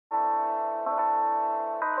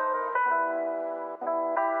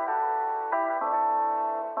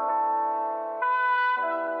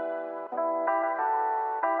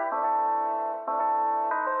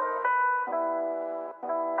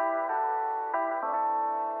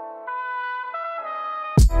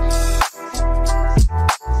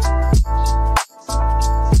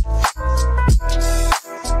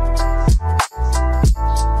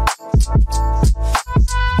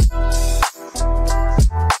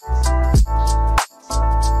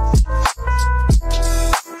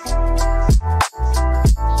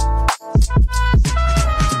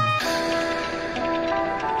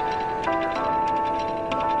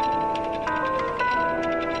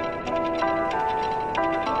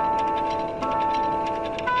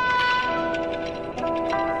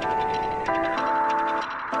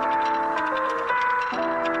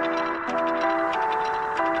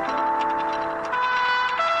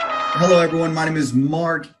Hello, everyone. My name is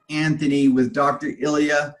Mark Anthony with Dr.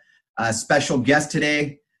 Ilya, a special guest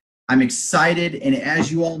today. I'm excited, and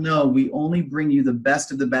as you all know, we only bring you the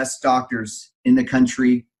best of the best doctors in the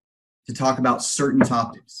country to talk about certain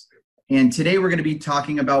topics. And today we're going to be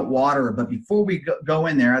talking about water. But before we go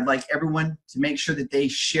in there, I'd like everyone to make sure that they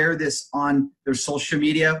share this on their social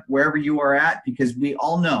media, wherever you are at, because we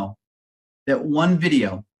all know that one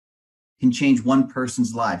video can change one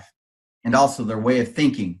person's life and also their way of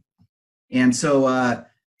thinking. And so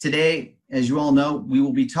today, as you all know, we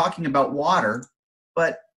will be talking about water.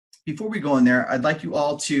 But before we go in there, I'd like you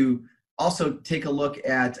all to also take a look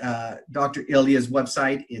at Dr. Ilya's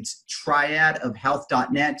website. It's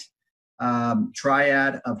triadofhealth.net,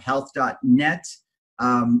 triadofhealth.net.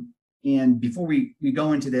 And before we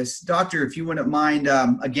go into this, Doctor, if you wouldn't mind,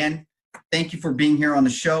 again, thank you for being here on the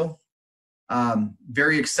show.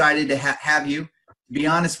 Very excited to have you. To be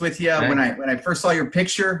honest with you, when I first saw your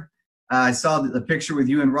picture, I saw the picture with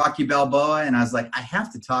you and Rocky Balboa, and I was like, I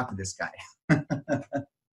have to talk to this guy.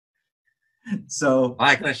 So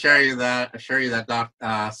I can assure you that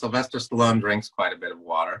Sylvester Stallone drinks quite a bit of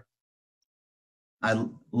water. I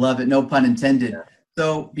love it, no pun intended. Yeah.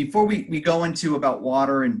 So before we go into about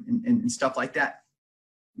water and stuff like that,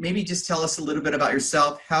 maybe just tell us a little bit about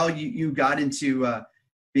yourself, how you got into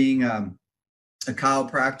being a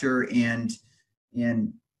chiropractor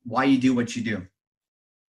and why you do what you do.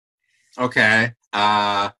 Okay.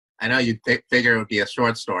 I know you'd figure it would be a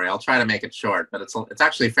short story. I'll try to make it short, but it's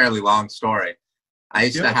actually a fairly long story. I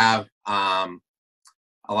used to have I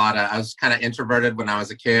was kind of introverted when I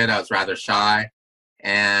was a kid. I was rather shy.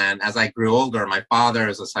 And as I grew older, my father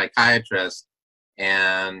is a psychiatrist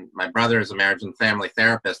and my brother is a marriage and family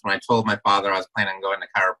therapist. When I told my father I was planning on going to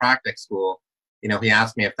chiropractic school, he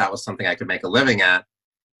asked me if that was something I could make a living at.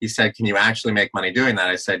 He said, can you actually make money doing that?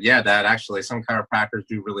 I said, yeah, Dad, actually, some chiropractors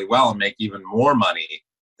do really well and make even more money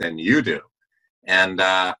than you do. And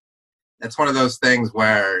it's one of those things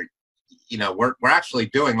where, we're actually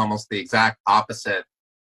doing almost the exact opposite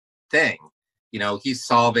thing. He's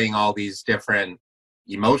solving all these different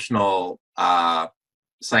emotional,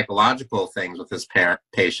 psychological things with his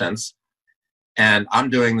patients. And I'm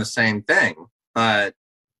doing the same thing, but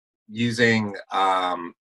using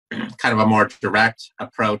kind of a more direct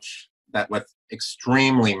approach that with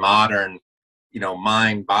extremely modern,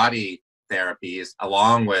 mind-body therapies,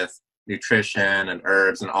 along with nutrition and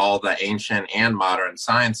herbs and all the ancient and modern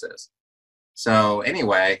sciences. So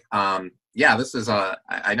anyway, this is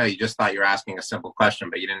I know you just thought you were asking a simple question,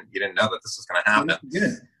 but you didn't know that this was going to happen.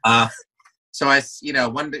 Good. So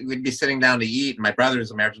one day we'd be sitting down to eat, and my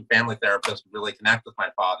brother's a marriage and family therapist would really connect with my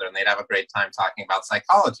father, and they'd have a great time talking about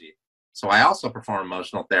psychology. So I also perform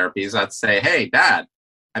emotional therapies. I'd say, hey, Dad,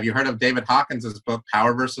 have you heard of David Hawkins' book,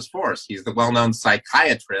 Power versus Force? He's the well-known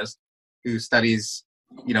psychiatrist who studied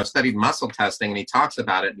muscle testing, and he talks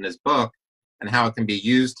about it in his book and how it can be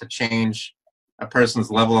used to change a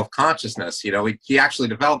person's level of consciousness. He actually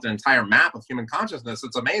developed an entire map of human consciousness.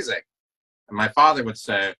 It's amazing. And my father would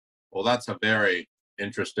say, well, that's a very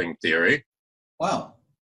interesting theory. Wow.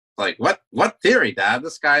 Like, what theory, Dad?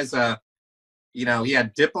 This guy's he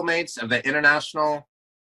had diplomates of the International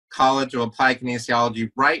College of Applied Kinesiology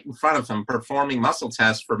right in front of him performing muscle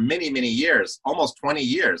tests for many, many years, almost 20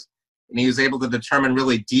 years. And he was able to determine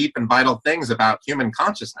really deep and vital things about human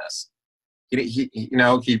consciousness. He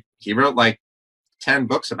wrote like 10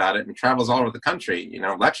 books about it and travels all over the country,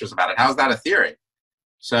 lectures about it. How's that a theory?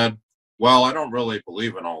 Said, well, I don't really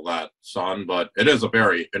believe in all that, son, but it is a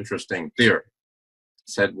very interesting theory.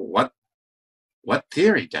 Said, well, what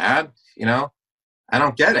theory, Dad? I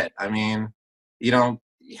don't get it. I mean,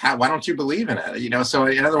 why don't you believe in it? So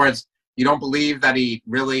in other words, you don't believe that he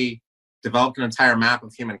really developed an entire map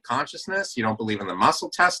of human consciousness. You don't believe in the muscle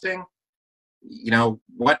testing.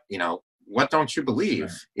 What don't you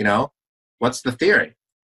believe? What's the theory?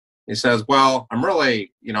 He says, well, I'd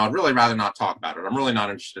really rather not talk about it. I'm really not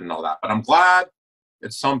interested in all that, but I'm glad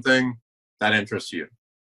it's something that interests you.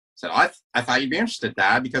 So I thought you'd be interested,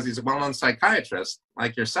 Dad, because he's a well-known psychiatrist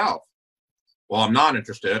like yourself. Well, I'm not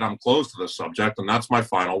interested. I'm closed to this subject, and that's my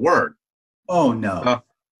final word. Oh, no.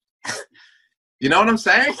 You know what I'm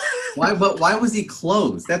saying? Why was he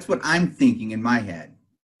closed? That's what I'm thinking in my head.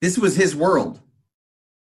 This was his world.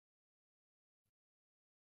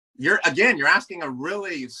 You're asking a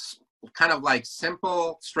really kind of like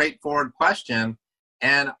simple, straightforward question,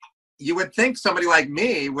 and you would think somebody like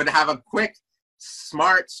me would have a quick,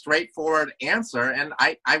 smart, straightforward answer, and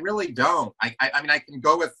I really don't. I mean, I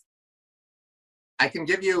can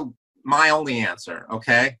give you my only answer,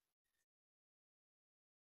 okay?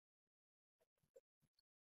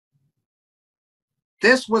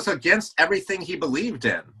 this was against everything he believed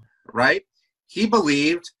in, right? He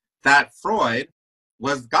believed that Freud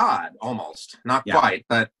was God, almost, not quite,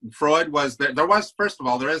 but Freud was, there was, first of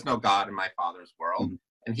all, there is no God in my father's world. Mm-hmm.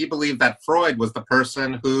 And he believed that Freud was the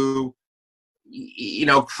person who, you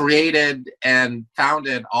know, created and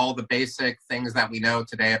founded all the basic things that we know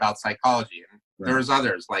today about psychology. And there was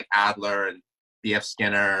others like Adler and B.F.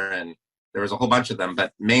 Skinner, and there was a whole bunch of them,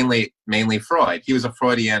 but mainly Freud. He was a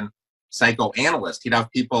Freudian psychoanalyst. He'd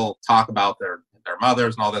have people talk about their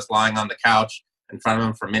mothers and all this lying on the couch in front of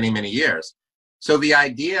him for many, many years. So the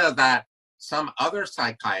idea that some other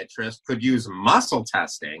psychiatrist could use muscle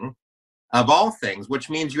testing, of all things, which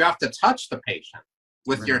means you have to touch the patient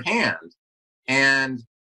with your hand, and,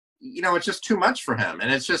 you know, it's just too much for him. And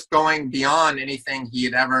it's just going beyond anything he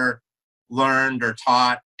had ever learned or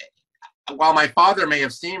taught. While my father may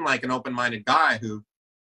have seemed like an open-minded guy who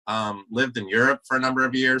lived in Europe for a number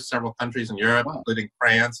of years, several countries in Europe, including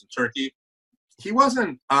France and Turkey, he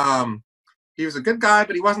wasn't, he was a good guy,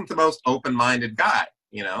 but he wasn't the most open-minded guy,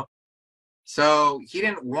 you know? So he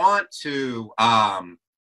didn't want to,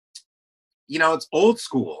 you know, it's old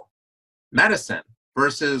school medicine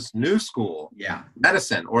versus new school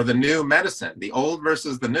medicine, or the new medicine, the old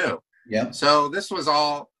versus the new. Yeah. So this was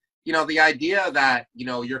all, you know, the idea that, you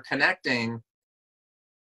know, you're connecting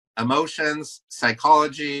emotions,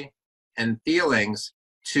 psychology, and feelings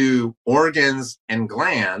to organs and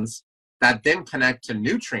glands that then connect to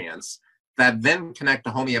nutrients, that then connect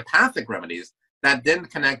to homeopathic remedies, that then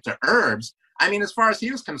connect to herbs. I mean, as far as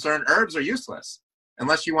he was concerned, herbs are useless.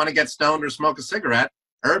 Unless you want to get stoned or smoke a cigarette,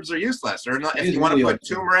 herbs are useless. Or if you want to put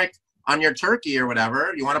turmeric on your turkey or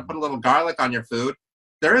whatever, you want to put a little garlic on your food,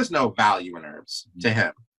 there is no value in herbs to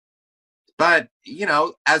him. But, you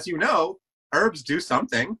know, as you know, herbs do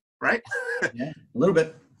something, right? Yeah, a little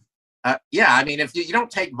bit. Yeah, I mean, if you don't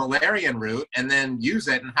take valerian root and then use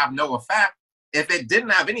it and have no effect, if it didn't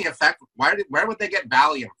have any effect, where would they get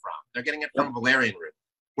Valium from? They're getting it from valerian root.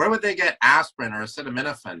 Where would they get aspirin or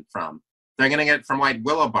acetaminophen from? They're getting it from white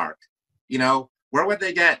willow bark. You know, where would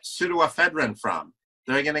they get pseudoephedrine from?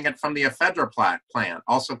 They're getting it from the ephedra plant,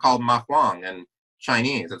 also called mahuang in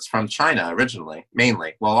Chinese. It's from China originally,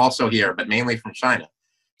 mainly. Well, also here, but mainly from China.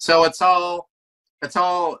 So it's all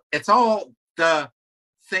the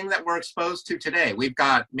thing that we're exposed to today. We've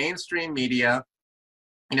got mainstream media,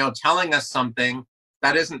 you know, telling us something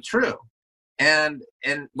that isn't true. And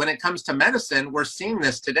when it comes to medicine, we're seeing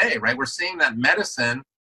this today, right? We're seeing that medicine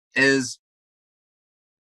is,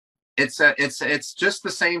 it's just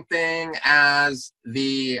the same thing as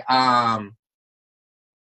the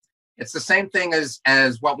it's the same thing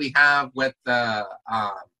as what we have with the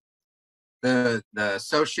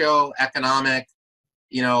socio-economic,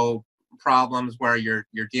 you know, problems, where you're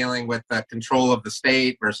dealing with the control of the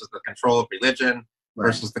state versus the control of religion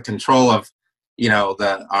versus the control of, you know,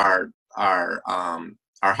 our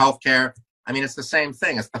healthcare. I mean, it's the same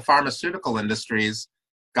thing. It's the pharmaceutical industry's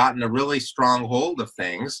gotten a really strong hold of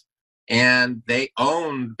things, and they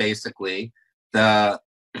own basically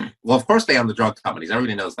well, of course they own the drug companies.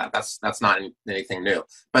 Everybody knows that. That's not anything new.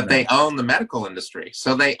 But they own the medical industry.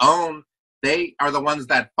 So they are the ones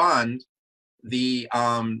that fund the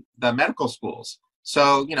medical schools.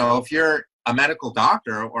 So, you know, if you're a medical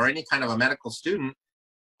doctor or any kind of a medical student,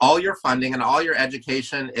 all your funding and all your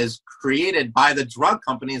education is created by the drug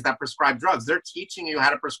companies that prescribe drugs. They're teaching you how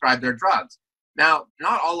to prescribe their drugs. Now,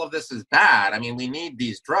 not all of this is bad. I mean, we need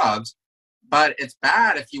these drugs, but it's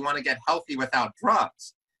bad if you want to get healthy without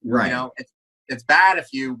drugs. Right. You know, it's bad if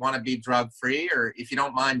you want to be drug-free, or if you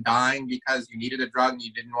don't mind dying because you needed a drug and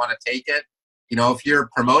you didn't want to take it. You know, if you're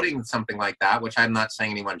promoting something like that, which I'm not saying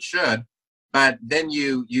anyone should, but then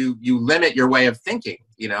you limit your way of thinking,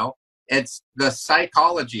 you know. It's the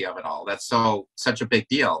psychology of it all that's such a big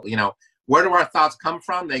deal. You know, where do our thoughts come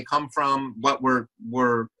from? They come from what we're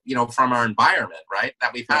you know, from our environment, right?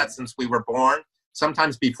 That we've had since we were born,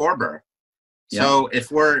 sometimes before birth. Yeah. So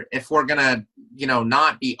if we're gonna, you know,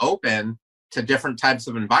 not be open to different types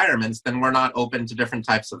of environments, then we're not open to different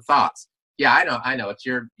types of thoughts. Yeah, I know. It's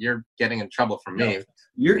you're getting in trouble from me.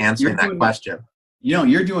 You're answering that question. You know,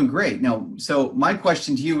 you're doing great. No, so my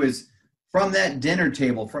question to you is, from that dinner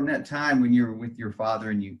table, from that time when you were with your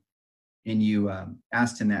father and you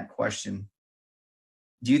asked him that question,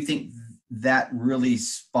 do you think that really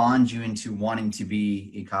spawned you into wanting to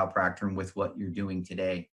be a chiropractor and with what you're doing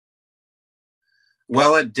today?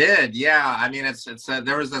 Well, it did. Yeah. I mean,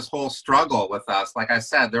 there was this whole struggle with us. Like I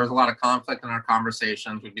said, there was a lot of conflict in our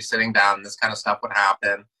conversations. We'd be sitting down and this kind of stuff would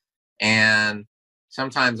happen. And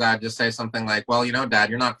sometimes I'd just say something like, well, you know, Dad,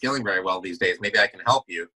 you're not feeling very well these days. Maybe I can help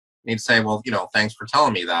you. And he'd say, well, you know, thanks for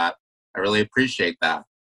telling me that. I really appreciate that.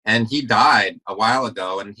 And he died a while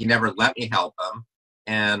ago, and he never let me help him.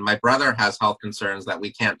 And my brother has health concerns that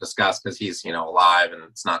we can't discuss because he's, alive, and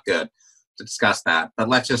it's not good to discuss that. But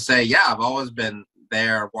let's just say, yeah, I've always been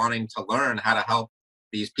there wanting to learn how to help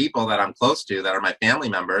these people that I'm close to, that are my family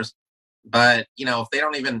members. But,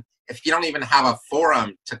 if you don't even have a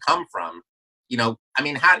forum to come from,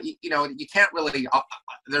 how, you can't really,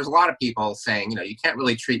 there's a lot of people saying, you can't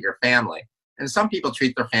really treat your family. And some people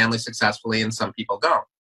treat their family successfully and some people don't.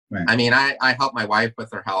 Right. I help my wife with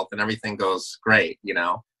her health and everything goes great,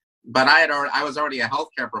 but I was already a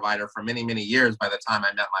healthcare provider for many, many years by the time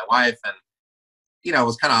I met my wife. And, it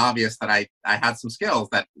was kind of obvious that I had some skills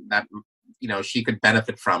that, she could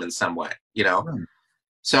benefit from in some way, Right.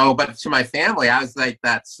 So, but to my family, I was like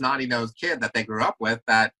that snotty-nosed kid that they grew up with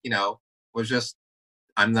that, was just,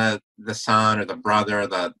 I'm the son or the brother,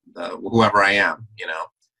 the whoever I am,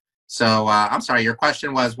 So I'm sorry, your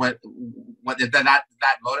question was what did that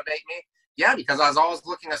motivate me? Yeah, because I was always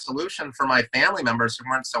looking a solution for my family members who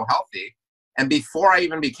weren't so healthy. And before I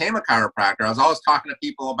even became a chiropractor, I was always talking to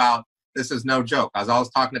people about, this is no joke, I was always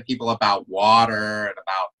talking to people about water and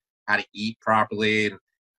about how to eat properly. And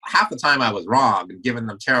half the time I was wrong and giving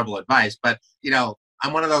them terrible advice. But,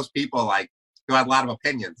 I'm one of those people who had a lot of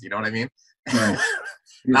opinions, you know what I mean? Right.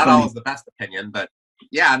 Not always the best opinion, but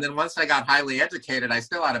yeah. And then once I got highly educated, I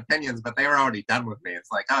still had opinions, but they were already done with me.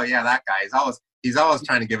 It's like, oh yeah, that guy, he's always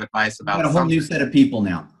trying to give advice about got a whole new set of people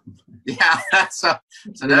now. Yeah. So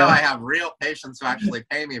now I have real patients who actually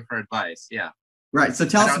pay me for advice. Yeah. Right. So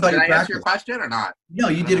tell us about your practice. Did I answer your question or not? No,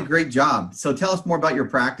 you did a great job. So tell us more about your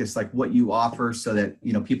practice, like what you offer, so that,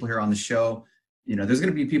 people here on the show, there's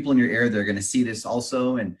going to be people in your area that are going to see this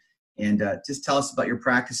also. And just tell us about your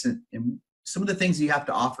practice and some of the things you have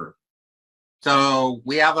to offer. So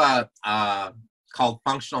we have a called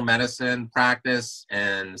functional medicine practice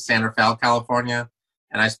in San Rafael, California.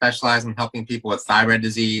 And I specialize in helping people with thyroid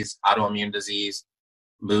disease, autoimmune disease,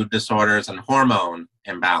 mood disorders, and hormone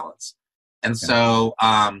imbalance. And so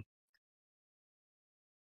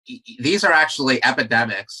these are actually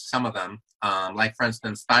epidemics, some of them. Like, for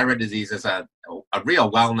instance, thyroid disease is a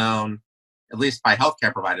real well-known, at least by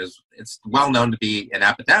healthcare providers, it's well-known to be an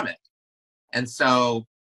epidemic. And so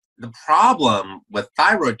the problem with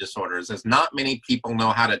thyroid disorders is not many people know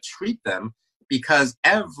how to treat them, because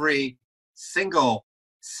every single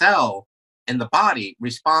cell in the body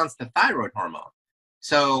responds to thyroid hormone.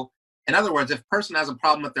 So, in other words, if a person has a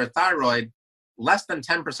problem with their thyroid, less than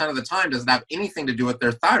 10% of the time does it have anything to do with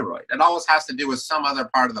their thyroid. It always has to do with some other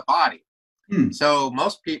part of the body. So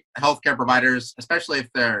most healthcare providers, especially if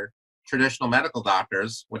they're traditional medical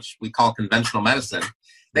doctors, which we call conventional medicine,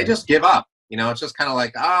 they just give up. It's just kind of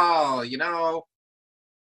like, oh,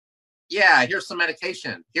 yeah, here's some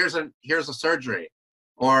medication. Here's a surgery,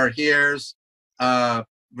 or here's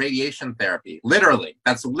radiation therapy. Literally,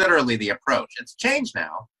 that's literally the approach. It's changed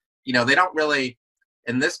now. They don't really,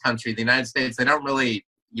 in this country, the United States, they don't really,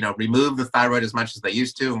 remove the thyroid as much as they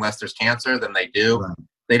used to, unless there's cancer, then they do. Right.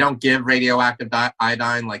 They don't give radioactive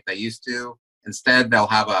iodine like they used to. Instead, they'll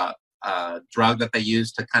have a drug that they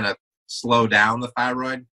use to kind of slow down the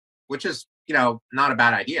thyroid, which is, not a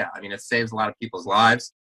bad idea. I mean, it saves a lot of people's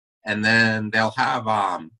lives. And then they'll have,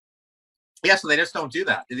 so they just don't do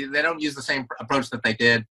that. They don't use the same approach that they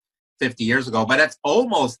did 50 years ago, but it's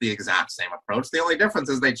almost the exact same approach. The only difference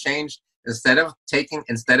is they changed, instead of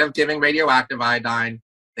giving radioactive iodine,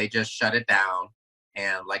 they just shut it down.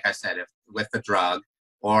 And like I said, with the drug,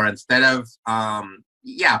 or instead of,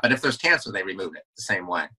 but if there's cancer, they remove it the same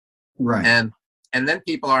way. Right. And then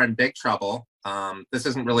people are in big trouble. This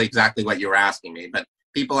isn't really exactly what you were asking me, but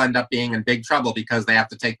people end up being in big trouble because they have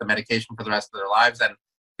to take the medication for the rest of their lives, and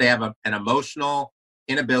they have an emotional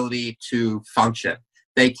inability to function.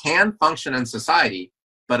 They can function in society,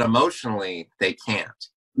 but emotionally they can't.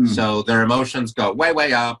 So their emotions go way,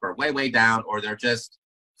 way up or way, way down, or they're just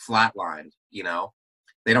flatlined,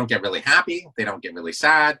 They don't get really happy. They don't get really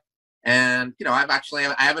sad. And,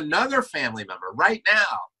 I have another family member right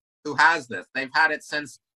now who has this. They've had it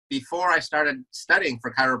since before I started studying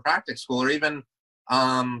for chiropractic school, or even,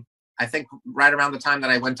 I think right around the time that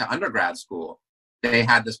I went to undergrad school, they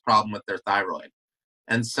had this problem with their thyroid.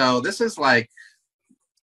 And so this is like,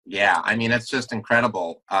 it's just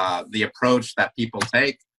incredible. The approach that people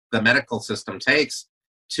take, the medical system takes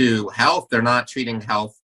to health. They're not treating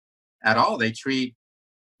health at all. They treat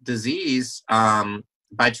disease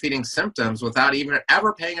by treating symptoms without even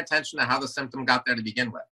ever paying attention to how the symptom got there to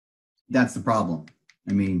begin with. That's the problem.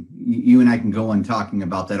 I mean, you and I can go on talking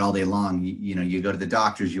about that all day long. You go to the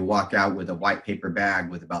doctors, you walk out with a white paper bag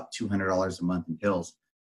with about $200 a month in pills.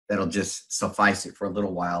 That'll just suffice it for a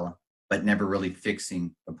little while. but never really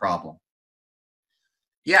fixing the problem.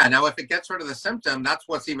 Yeah, now if it gets rid of the symptom, that's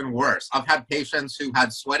what's even worse. I've had patients who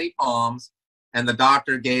had sweaty palms, and the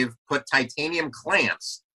doctor put titanium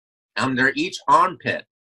clamps under each armpit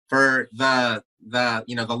for the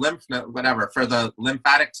lymph node, whatever, for the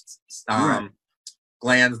lymphatic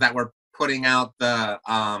glands that were putting out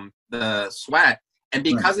the sweat. And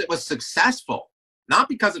because it was successful, not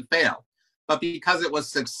because it failed, but because it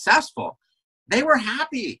was successful, they were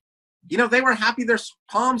happy. They were happy their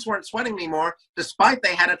palms weren't sweating anymore, despite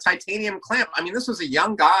they had a titanium clamp. I mean, this was a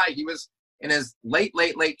young guy. He was in his late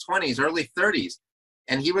 20s, early 30s,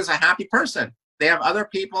 and he was a happy person. They have other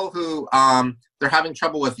people who they're having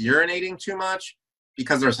trouble with urinating too much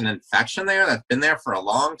because there's an infection there that's been there for a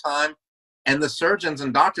long time. And the surgeons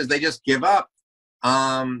and doctors, they just give up.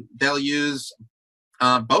 They'll use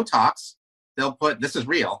Botox. This is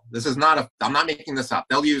real. This is I'm not making this up.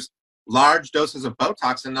 They'll use large doses of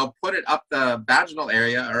Botox, and they'll put it up the vaginal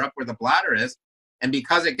area or up where the bladder is. And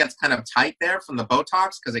because it gets kind of tight there from the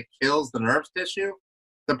Botox, because it kills the nerve tissue,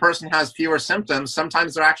 the person has fewer symptoms.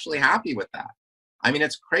 Sometimes they're actually happy with that. I mean,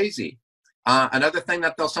 it's crazy. Another thing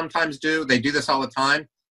that they'll sometimes do, they do this all the time,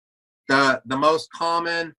 the most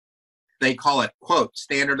common, they call it, quote,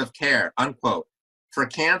 standard of care, unquote. For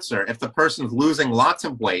cancer, if the person's losing lots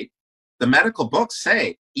of weight, the medical books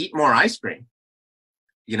say, eat more ice cream,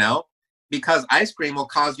 because ice cream will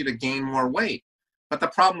cause you to gain more weight. But the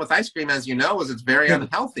problem with ice cream, as you know, is it's very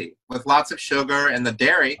unhealthy with lots of sugar and the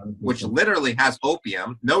dairy, which literally has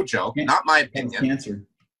opium. No joke, not my opinion. Cancer.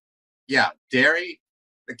 Yeah, dairy,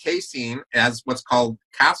 the casein has what's called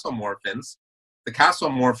casomorphins. The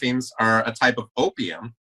casomorphins are a type of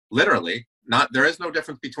opium, literally. There is no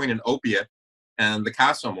difference between an opiate and the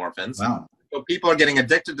casomorphins. Wow. So people are getting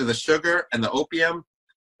addicted to the sugar and the opium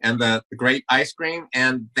and the great ice cream,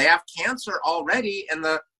 and they have cancer already. And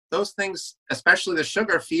those things, especially the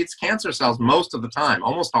sugar, feeds cancer cells most of the time,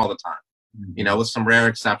 almost all the time, with some rare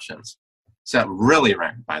exceptions. So really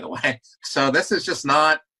rare, by the way. So this is just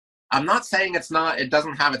not, I'm not saying it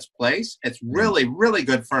doesn't have its place. It's really, really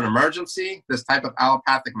good for an emergency, this type of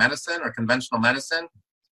allopathic medicine or conventional medicine.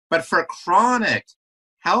 But for chronic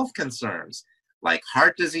health concerns like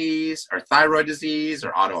heart disease or thyroid disease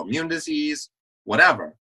or autoimmune disease,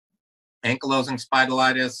 whatever, ankylosing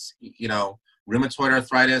spondylitis, rheumatoid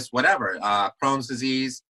arthritis, whatever, Crohn's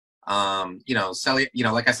disease,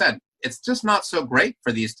 like I said, it's just not so great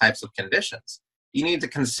for these types of conditions. You need to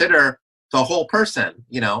consider the whole person,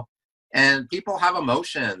 and people have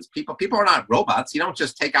emotions. People are not robots. You don't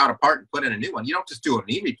just take out a part and put in a new one. You don't just do a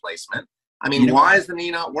knee replacement. I mean, why is the knee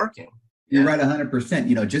not working? You're right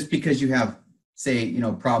 100%. Just because you have, say,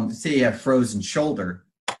 problems, say you have frozen shoulder,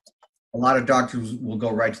 a lot of doctors will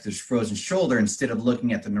go right to this frozen shoulder instead of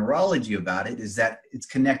looking at the neurology about it, is that it's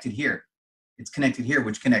connected here. It's connected here,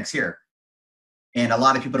 which connects here. And a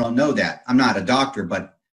lot of people don't know that. I'm not a doctor,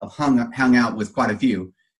 but I've hung out with quite a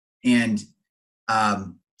few. And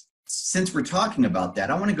since we're talking about that,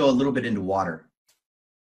 I want to go a little bit into water.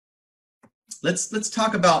 Let's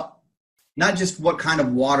talk about not just what kind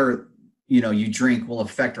of water you drink will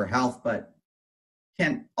affect our health, but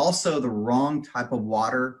can also the wrong type of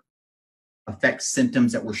water affect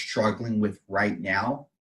symptoms that we're struggling with right now?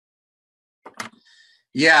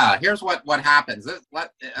 Yeah, here's what happens.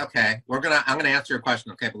 Okay, I'm gonna answer your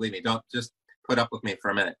question. Okay, believe me, don't just put up with me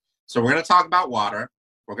for a minute. So we're gonna talk about water.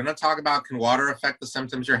 We're gonna talk about, can water affect the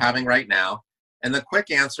symptoms you're having right now? And the quick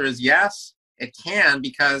answer is yes, it can,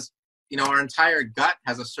 because our entire gut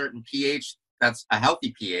has a certain pH that's a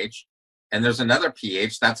healthy pH, and there's another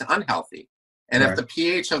pH that's unhealthy. And if the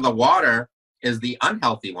pH of the water is the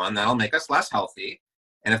unhealthy one, that'll make us less healthy.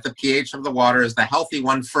 And if the pH of the water is the healthy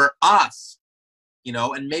one for us,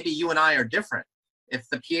 and maybe you and I are different. If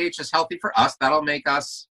the pH is healthy for us, that'll make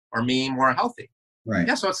us or me more healthy. Right.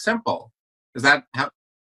 Yeah, so it's simple. Is that how?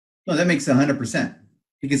 No, that makes 100%,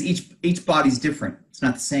 because each body's different. It's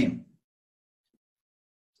not the same.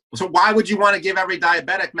 So why would you want to give every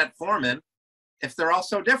diabetic metformin if they're all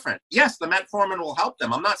so different? Yes, the metformin will help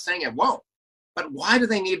them. I'm not saying it won't. But why do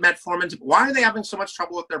they need metformin? Why are they having so much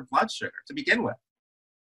trouble with their blood sugar to begin with?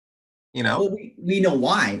 Well, we know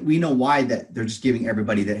why. We know why that they're just giving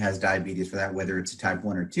everybody that has diabetes for that, whether it's a type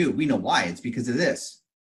 1 or 2. We know why. It's because of this.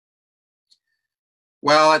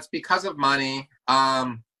 Well, it's because of money.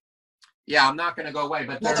 Yeah, I'm not going to go away.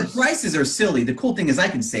 But the prices are silly. The cool thing is I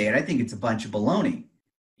can say it. I think it's a bunch of baloney,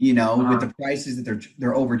 with the prices that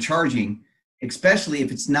they're overcharging, especially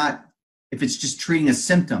if it's just treating a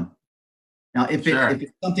symptom. Now, if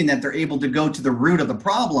it's something that they're able to go to the root of the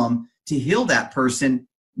problem to heal that person,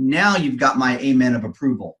 now you've got my amen of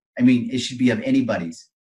approval. I mean, it should be of anybody's.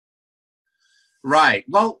 Right.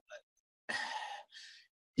 Well,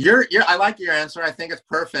 I like your answer. I think it's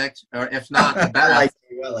perfect, or if not the best.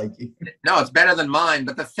 I like you. No, it's better than mine.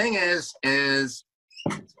 But the thing is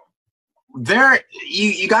there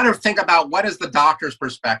you got to think about what is the doctor's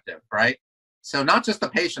perspective, right? So not just the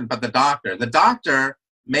patient, but the doctor. The doctor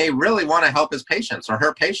may really want to help his patients or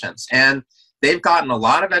her patients, and they've gotten a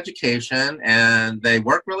lot of education and they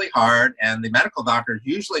work really hard, and the medical doctors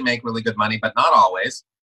usually make really good money, but not always.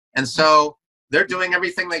 And so they're doing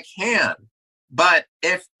everything they can. But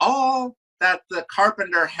if all that the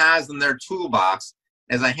carpenter has in their toolbox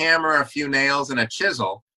is a hammer, a few nails, and a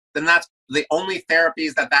chisel, then that's the only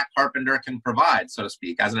therapies that that carpenter can provide, so to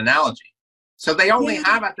speak, as an analogy. So they only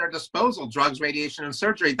have at their disposal drugs, radiation, and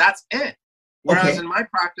surgery. That's it. Whereas in my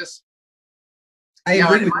practice, I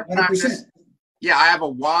agree with you 100%. Yeah, I have a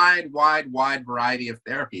wide variety of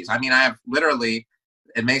therapies. I mean, I have literally,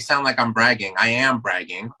 it may sound like I'm bragging. I am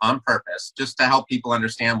bragging on purpose just to help people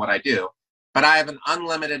understand what I do. But I have an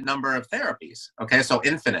unlimited number of therapies, okay? So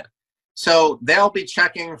infinite. So they'll be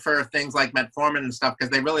checking for things like metformin and stuff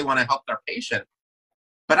because they really want to help their patient.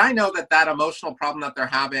 But I know that that emotional problem that they're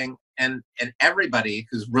having, and everybody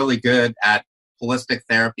who's really good at holistic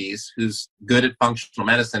therapies, who's good at functional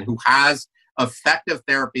medicine, who has effective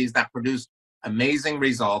therapies that produce amazing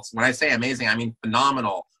results. When I say amazing, I mean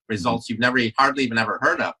phenomenal results you've hardly even ever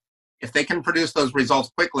heard of. If they can produce those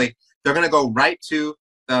results quickly, they're going to go right to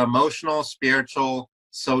the emotional, spiritual,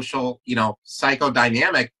 social,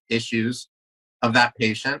 psychodynamic issues of that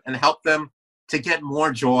patient and help them to get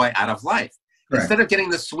more joy out of life. Correct. Instead of getting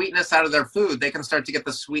the sweetness out of their food, they can start to get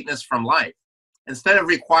the sweetness from life. Instead of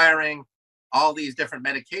requiring all these different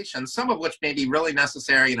medications, some of which may be really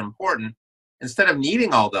necessary and important, instead of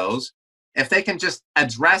needing all those, if they can just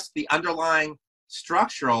address the underlying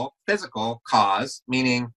structural, physical cause,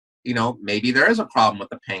 meaning, maybe there is a problem with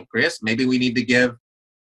the pancreas, maybe we need to give,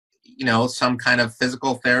 some kind of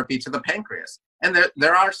physical therapy to the pancreas. And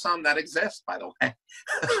there are some that exist, by the way.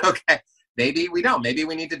 Okay. Maybe we don't. Maybe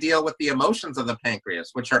we need to deal with the emotions of the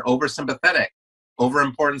pancreas, which are oversympathetic,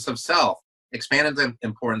 overimportance of self, expanded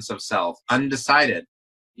importance of self, undecided,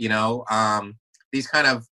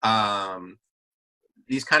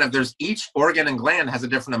 there's each organ and gland has a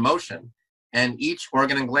different emotion, and each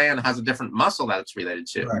organ and gland has a different muscle that it's related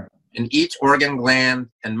to. Right. And each organ, gland,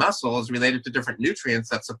 and muscle is related to different nutrients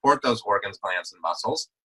that support those organs, glands, and muscles.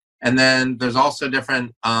 And then there's also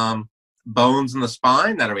different bones in the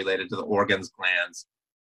spine that are related to the organs, glands,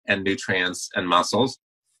 and nutrients and muscles.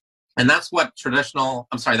 And that's what professional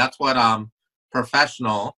applied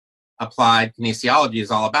kinesiology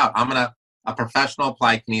is all about. I'm a professional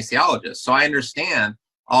applied kinesiologist. So I understand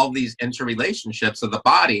all these interrelationships of the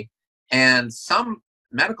body. And some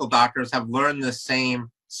medical doctors have learned the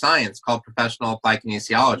same science called professional applied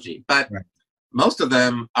kinesiology. But right. Most of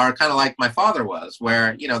them are kind of like my father was,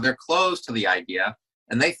 where, they're close to the idea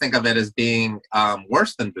and they think of it as being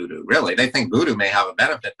worse than voodoo, really. They think voodoo may have a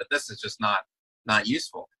benefit, but this is just not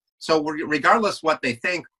useful. So regardless what they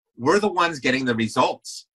think, we're the ones getting the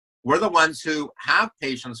results. We're the ones who have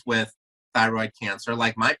patients with thyroid cancer,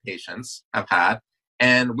 like my patients have had,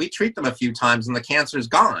 and we treat them a few times and the cancer's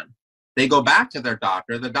gone. They go back to their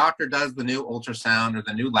doctor. The doctor does the new ultrasound or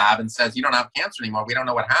the new lab and says, you don't have cancer anymore. We don't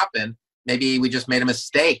know what happened. Maybe we just made a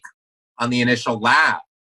mistake on the initial lab.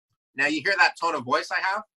 Now you hear that tone of voice I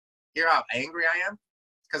have? Hear how angry I am?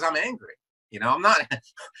 Because I'm angry. I'm not,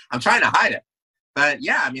 I'm trying to hide it. But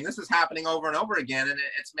yeah, this is happening over and over again, and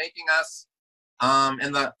it's making us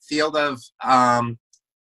in the field of,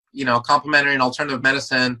 complementary and alternative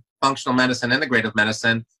medicine, functional medicine, integrative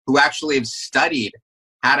medicine, who actually have studied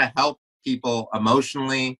how to help people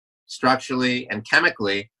emotionally, structurally, and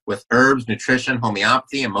chemically with herbs, nutrition,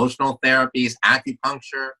 homeopathy, emotional therapies,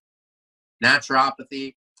 acupuncture,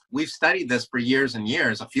 naturopathy. We've studied this for years and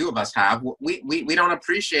years. A few of us have. We don't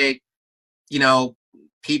appreciate,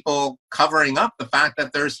 people covering up the fact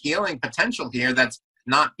that there's healing potential here that's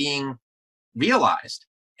not being realized.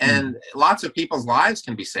 And lots of people's lives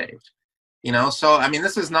can be saved. So,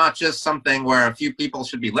 this is not just something where a few people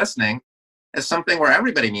should be listening. It's something where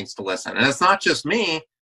everybody needs to listen. And it's not just me.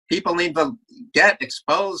 People need to get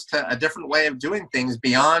exposed to a different way of doing things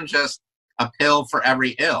beyond just a pill for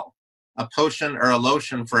every ill, a potion or a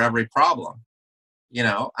lotion for every problem.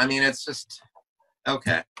 It's just,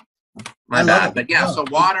 okay. My bad. But yeah, so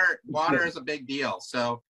water is a big deal.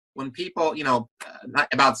 So when people,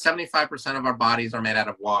 about 75% of our bodies are made out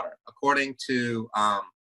of water. According to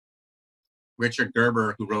Richard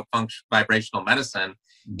Gerber, who wrote Vibrational Medicine,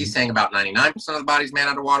 he's saying about 99% of the body's made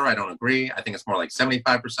out of water. I don't agree. I think it's more like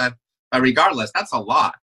 75%. But regardless, that's a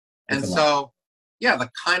lot. And so yeah, the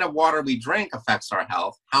kind of water we drink affects our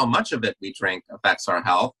health. How much of it we drink affects our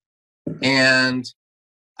health. And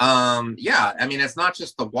yeah, I mean, it's not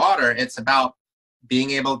just the water. It's about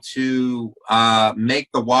being able to make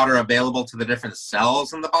the water available to the different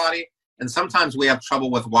cells in the body. And sometimes we have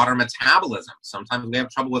trouble with water metabolism. Sometimes we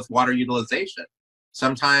have trouble with water utilization.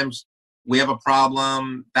 Sometimes we have a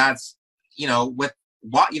problem that's, with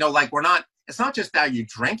what, like it's not just that you're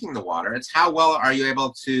drinking the water, it's how well are you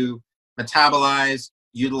able to metabolize,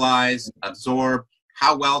 utilize, absorb,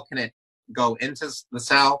 how well can it go into the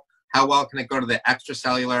cell, how well can it go to the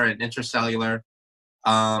extracellular and intracellular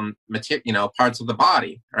parts of the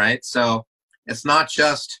body, right? So it's not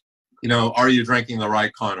just, are you drinking the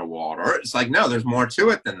right kind of water? It's like, no, there's more to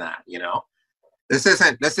it than that, This is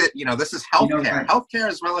healthcare. Healthcare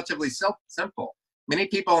is relatively simple. Many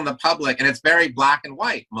people in the public, and it's very black and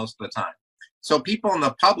white most of the time. So people in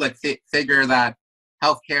the public figure that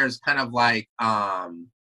healthcare is kind of like,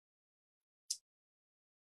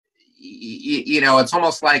 it's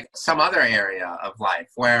almost like some other area of life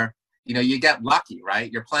where, you get lucky,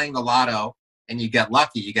 right? You're playing the lotto and you get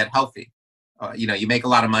lucky, you get healthy. You make a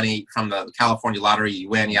lot of money from the California lottery, you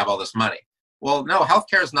win, you have all this money. Well, no,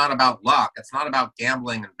 healthcare is not about luck. It's not about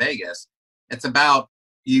gambling in Vegas. It's about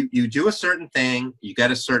you do a certain thing, you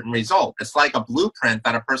get a certain result. It's like a blueprint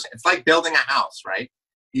that it's like building a house, right?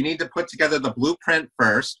 You need to put together the blueprint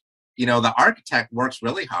first. The architect works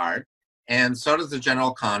really hard, and so does the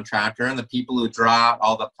general contractor and the people who draw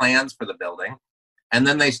all the plans for the building. And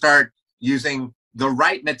then they start using the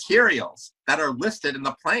right materials that are listed in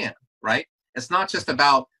the plan, right? It's not just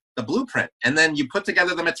about the blueprint. And then you put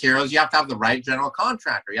together the materials, you have to have the right general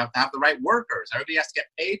contractor, you have to have the right workers, everybody has to get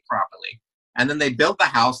paid properly. And then they build the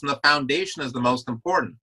house, and the foundation is the most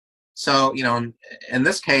important. So, in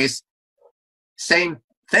this case, same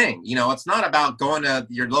thing. It's not about going to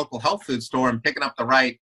your local health food store and picking up the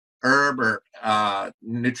right herb or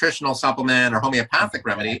nutritional supplement or homeopathic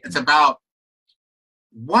remedy. It's about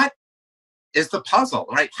what is the puzzle,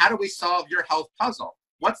 right? How do we solve your health puzzle?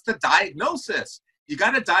 What's the diagnosis? You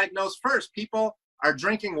got to diagnose first. People are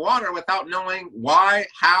drinking water without knowing why,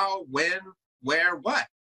 how, when, where, what.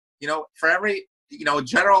 For every,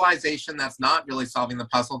 generalization that's not really solving the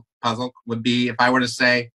puzzle would be if I were to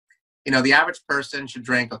say, the average person should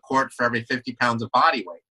drink a quart for every 50 pounds of body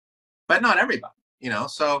weight, but not everybody,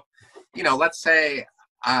 So, let's say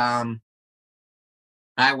I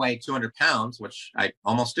weigh 200 pounds, which I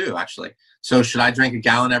almost do actually. So should I drink a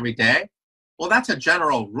gallon every day? Well, that's a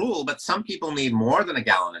general rule, but some people need more than a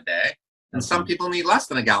gallon a day, and some people need less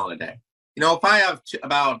than a gallon a day. If I have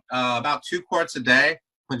about 2 quarts a day,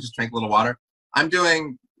 I just drink a little water.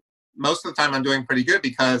 Most of the time I'm doing pretty good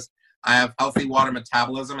because I have healthy water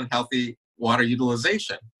metabolism and healthy water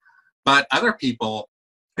utilization. But other people,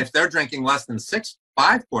 if they're drinking less than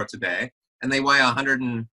 5 quarts a day and they weigh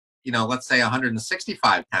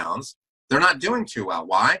 165 pounds, they're not doing too well.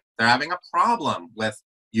 Why? They're having a problem with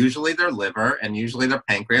usually their liver and usually their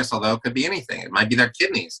pancreas, although it could be anything. It might be their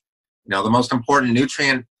kidneys. The most important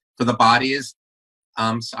nutrient for the body is,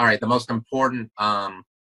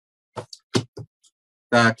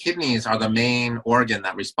 the kidneys are the main organ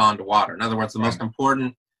that respond to water. In other words, the most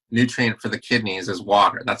important nutrient for the kidneys is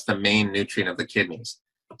water. That's the main nutrient of the kidneys.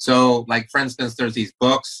 So, like, for instance, there's these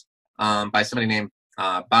books by somebody named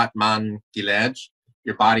Batman Gilej,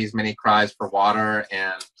 Your Body's Many Cries for Water,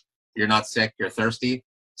 and You're Not Sick, You're Thirsty.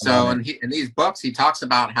 So in these books, he talks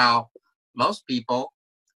about how most people,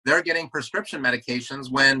 they're getting prescription medications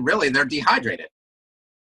when really they're dehydrated.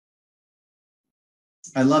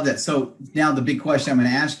 I love that. So now the big question I'm going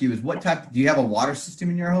to ask you is, do you have a water system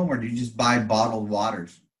in your home, or do you just buy bottled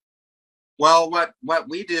waters? Well, what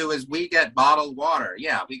we do is we get bottled water.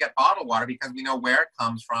 Yeah, we get bottled water because we know where it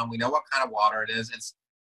comes from. We know what kind of water it is.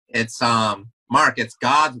 It's Mark, it's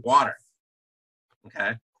God's water.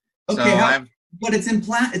 Okay. Okay. But it's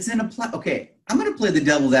okay. I'm going to play the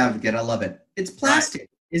devil's advocate. I love it. It's plastic. Right.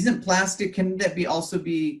 Isn't plastic, can that also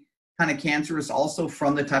be kind of cancerous also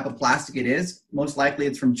from the type of plastic it is? Most likely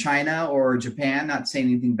it's from China or Japan. Not saying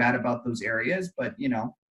anything bad about those areas, but Yeah.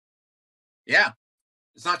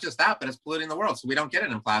 It's not just that, but it's polluting the world. So we don't get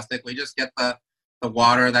it in plastic. We just get the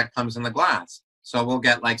water that comes in the glass. So we'll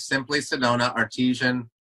get like Simply Sedona artesian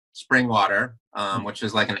spring water, which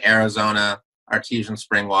is like an Arizona artesian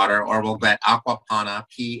spring water, or we'll get Aquapana,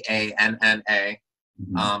 Panna. And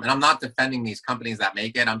I'm not defending these companies that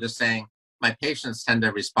make it. I'm just saying my patients tend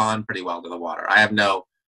to respond pretty well to the water. I have no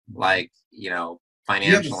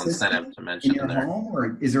financial incentive to mention in your home,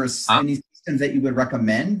 or is there any systems that you would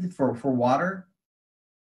recommend for water?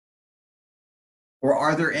 Or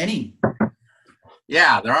are there any?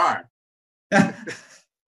 Yeah, there are.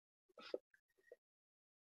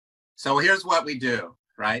 So here's what we do,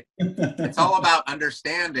 right? It's all about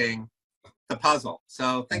understanding the puzzle.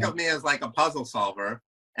 So think of me as like a puzzle solver,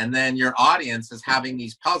 and then your audience is having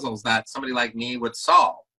these puzzles that somebody like me would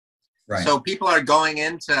solve. Right. So people are going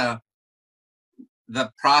into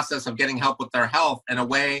the process of getting help with their health in a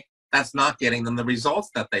way that's not getting them the results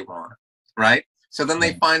that they want, right? So then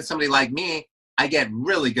they find somebody like me, I get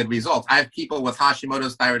really good results. I have people with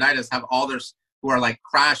Hashimoto's thyroiditis have all their, who are like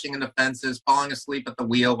crashing into fences, falling asleep at the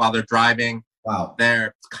wheel while they're driving. Wow.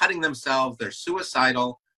 They're cutting themselves. They're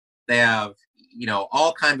suicidal. They have, you know,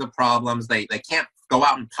 all kinds of problems. They can't go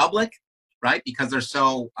out in public, right? Because they're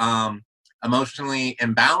so emotionally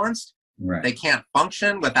imbalanced. Right. They can't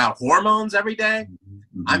function without hormones every day.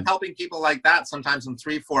 Mm-hmm. I'm helping people like that sometimes in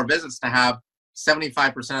 3-4 visits to have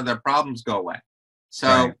 75% of their problems go away. So,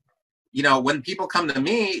 right. You know, when people come to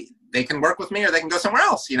me, they can work with me or they can go somewhere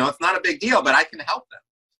else. You know, it's not a big deal, but I can help them.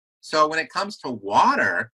 So when it comes to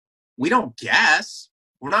water, we don't guess.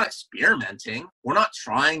 We're not experimenting. We're not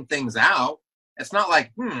trying things out. It's not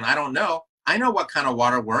like, I don't know. I know what kind of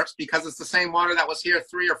water works because it's the same water that was here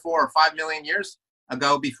 3 or 4 or 5 million years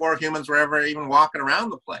ago before humans were ever even walking around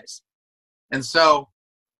the place. And so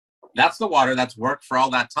that's the water that's worked for all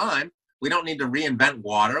that time. We don't need to reinvent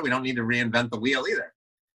water. We don't need to reinvent the wheel either.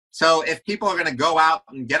 So if people are going to go out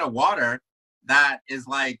and get a water that is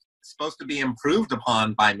like supposed to be improved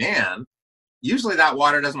upon by man, usually that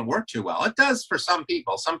water doesn't work too well. It does for some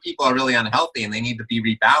people. Some people are really unhealthy and they need to be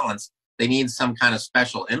rebalanced. They need some kind of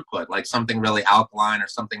special input, like something really alkaline or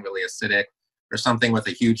something really acidic or something with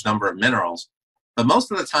a huge number of minerals. But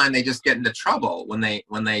most of the time they just get into trouble when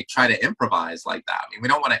they try to improvise like that. I mean, we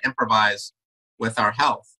don't want to improvise with our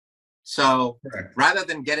health. So rather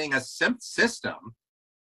than getting a system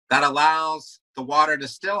that allows the water to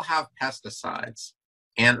still have pesticides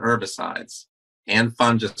and herbicides and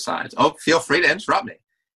fungicides. Oh, feel free to interrupt me.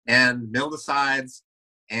 And mildicides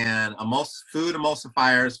and food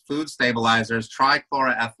emulsifiers, food stabilizers,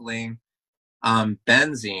 trichloroethylene,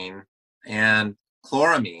 benzene, and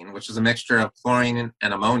chloramine, which is a mixture of chlorine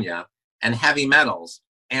and ammonia, and heavy metals,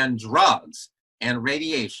 and drugs, and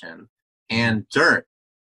radiation, and dirt,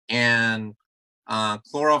 and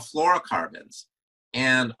chlorofluorocarbons,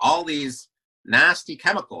 and all these nasty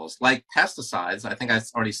chemicals like pesticides. I think I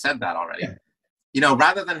already said that already. Yeah. You know,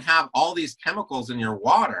 rather than have all these chemicals in your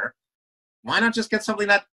water, why not just get something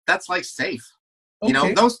that's like safe? Okay. You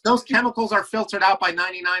know, those chemicals are filtered out by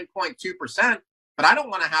 99.2%, but I don't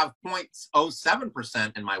want to have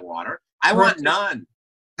 0.07% in my water. I want none.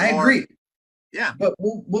 I agree. Yeah. But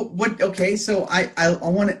what okay, so I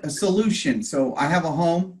want a solution. So I have a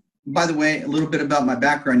home. By the way, a little bit about my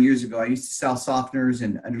background years ago. I used to sell softeners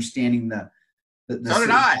and understanding the so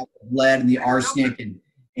did I. lead and the arsenic and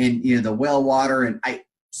you know the well water, and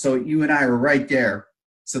so you and I were right there.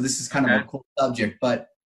 So this is kind of a cool subject, but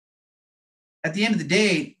at the end of the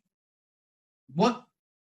day, what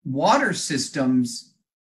water systems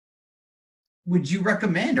would you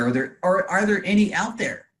recommend? Are there any out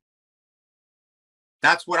there?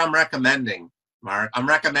 That's what I'm recommending, Mark. I'm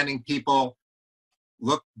recommending people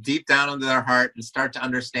look deep down into their heart and start to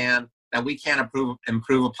understand that we can't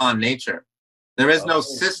improve upon nature. There is no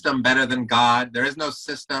system better than God. There is no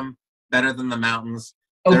system better than the mountains.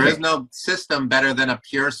 Okay. There is no system better than a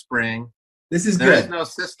pure spring. This is good. There is no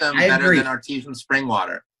system better than artesian spring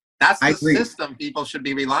water. That's the system people should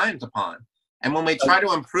be reliant upon. And when we try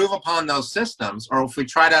to improve upon those systems, or if we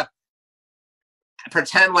try to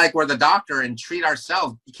pretend like we're the doctor and treat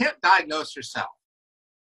ourselves, you can't diagnose yourself.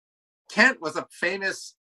 Kent was a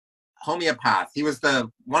famous homeopath. He was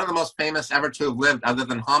one of the most famous ever to have lived, other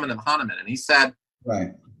than Hahnemann. And he said,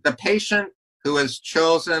 the patient who has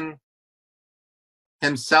chosen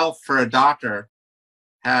himself for a doctor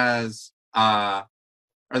has, or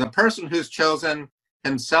the person who's chosen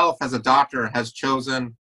himself as a doctor has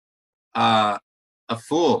chosen a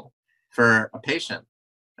fool for a patient.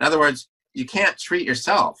 In other words, you can't treat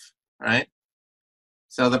yourself, right?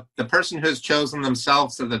 So the person who's chosen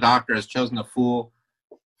themselves as the doctor has chosen a fool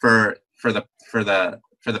for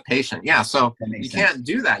the patient. Yeah, so you can't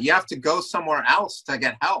do that. You have to go somewhere else to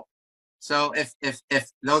get help. So if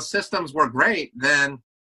those systems were great, then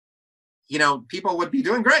you know people would be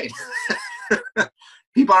doing great.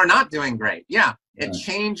 People are not doing great. Yeah, it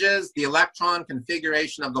changes the electron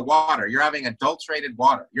configuration of the water. You're having adulterated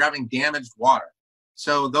water. You're having damaged water.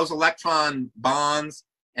 So those electron bonds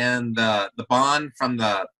and the bond from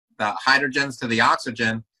the hydrogens to the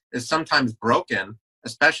oxygen is sometimes broken,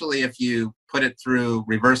 especially if you put it through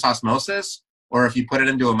reverse osmosis or if you put it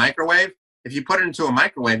into a microwave. If you put it into a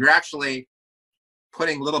microwave, you're actually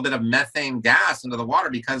putting a little bit of methane gas into the water,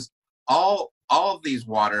 because all of these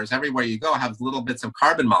waters, everywhere you go, have little bits of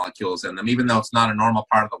carbon molecules in them, even though it's not a normal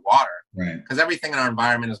part of the water. Right. Because everything in our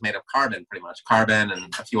environment is made of carbon, pretty much. Carbon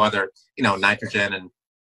and a few other, nitrogen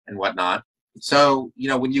and whatnot. So,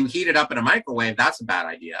 when you heat it up in a microwave, that's a bad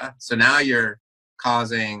idea. So now you're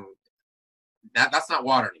causing that's not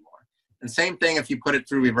water anymore. And same thing if you put it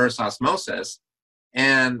through reverse osmosis.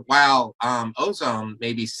 And while ozone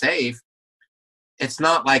may be safe, it's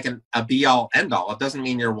not like a be-all, end-all. It doesn't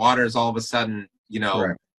mean your water is all of a sudden,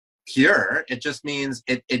 Correct. pure. It just means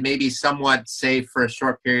it may be somewhat safe for a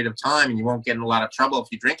short period of time, and you won't get in a lot of trouble if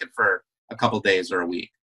you drink it for a couple days or a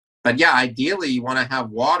week. But yeah, ideally, you want to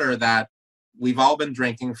have water that we've all been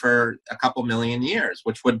drinking for a couple million years,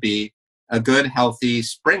 which would be a good, healthy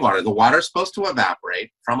spring water. The water is supposed to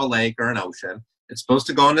evaporate from a lake or an ocean. It's supposed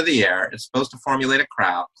to go into the air. It's supposed to formulate a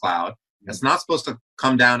cloud. It's not supposed to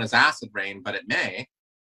come down as acid rain, but it may.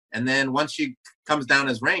 And then once it comes down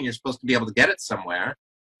as rain, you're supposed to be able to get it somewhere,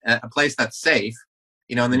 a place that's safe,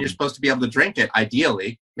 and then you're supposed to be able to drink it,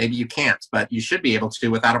 ideally. Maybe you can't, but you should be able to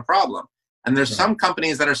without a problem. And there's some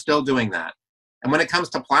companies that are still doing that. And when it comes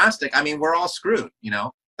to plastic, we're all screwed,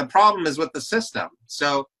 The problem is with the system.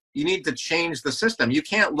 So you need to change the system. You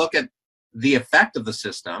can't look at the effect of the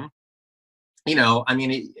system. I'm not going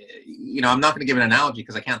to give an analogy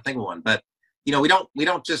because I can't think of one, but we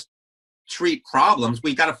don't just treat problems.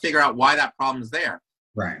 We got to figure out why that problem is there.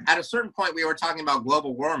 Right. At a certain point, we were talking about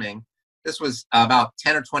global warming. This was about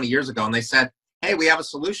 10 or 20 years ago, and they said, hey, we have a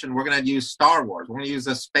solution. We're going to use Star Wars. We're going to use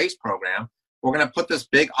this space program. We're going to put this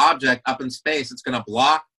big object up in space. It's going to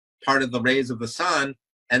block part of the rays of the sun,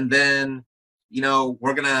 and then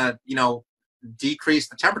we're going to decrease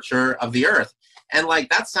the temperature of the earth. And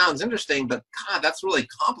that sounds interesting, but God, that's really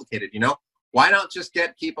complicated. Why not just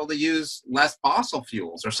get people to use less fossil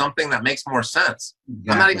fuels or something that makes more sense?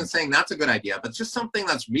 Exactly. I'm not even saying that's a good idea, but just something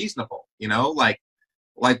that's reasonable. Like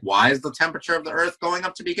why is the temperature of the earth going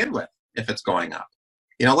up to begin with if it's going up?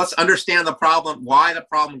 Let's understand the problem, why the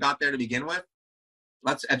problem got there to begin with.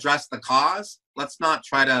 Let's address the cause. Let's not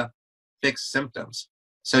try to fix symptoms.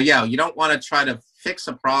 So yeah, you don't want to try to fix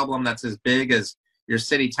a problem that's as big as your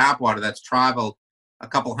city tap water that's traveled a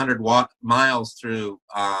couple hundred miles through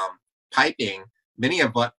piping, many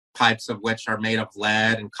of pipes of which are made of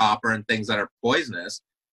lead and copper and things that are poisonous,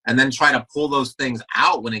 and then try to pull those things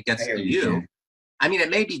out when it gets to you. It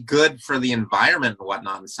may be good for the environment and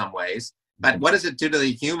whatnot in some ways, but what does it do to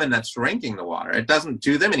the human that's drinking the water? It doesn't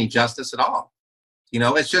do them any justice at all.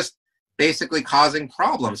 It's just basically causing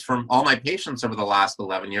problems from all my patients over the last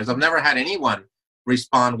 11 years. I've never had anyone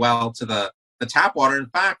respond well to the tap water. In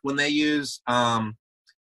fact, when they use,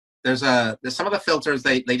 there's some of the filters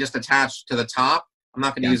they just attach to the top. I'm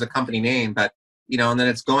not going to use a company name, but, and then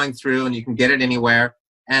it's going through and you can get it anywhere.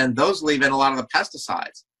 And those leave in a lot of the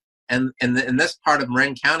pesticides. And in this part of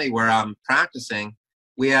Marin County where I'm practicing,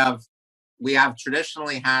 we have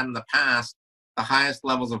traditionally had in the past the highest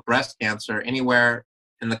levels of breast cancer anywhere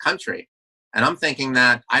in the country. And I'm thinking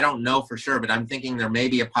that, I don't know for sure, but I'm thinking there may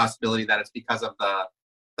be a possibility that it's because of the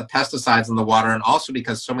pesticides in the water, and also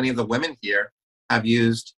because so many of the women here have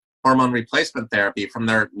used hormone replacement therapy from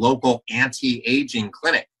their local anti-aging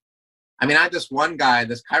clinic. I had this one guy,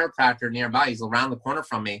 this chiropractor nearby, he's around the corner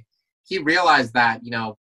from me. He realized that,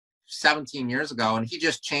 17 years ago, and he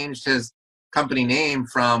just changed his company name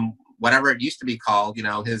from whatever it used to be called,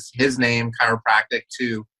 his name, chiropractic,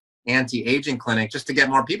 to anti-aging clinic, just to get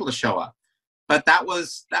more people to show up. But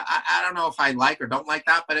I don't know if I like or don't like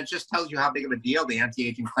that, but it just tells you how big of a deal the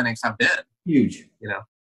anti-aging clinics have been. Huge.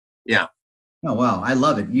 Yeah. Oh, wow. I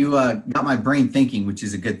love it. You got my brain thinking, which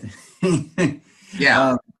is a good thing.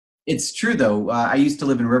 Yeah. It's true, though. I used to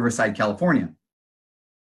live in Riverside, California.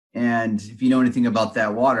 And if you know anything about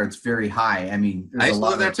that water, it's very high. I used to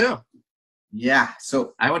live there too. Yeah.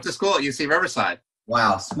 So I went to school at UC Riverside.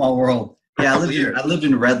 Wow. Small world. Yeah. I lived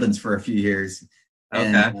in Redlands for a few years.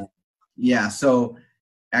 And, okay. Yeah. So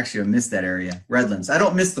actually, I miss that area, Redlands. I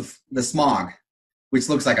don't miss the smog, which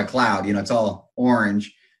looks like a cloud. It's all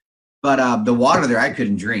orange. But the water there, I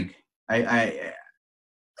couldn't drink. It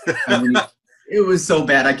was so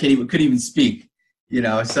bad I couldn't even speak.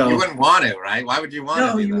 So you wouldn't want to, right? Why would you want to?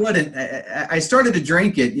 No, you wouldn't. I started to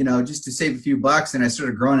drink it, just to save a few bucks, and I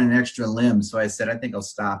started growing an extra limb. So I said, I think I'll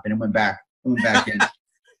stop, and it went back in.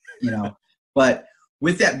 But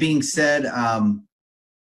with that being said,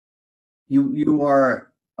 you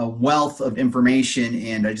are a wealth of information,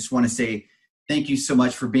 and I just want to say thank you so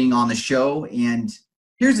much for being on the show. And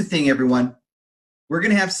here's the thing, everyone. We're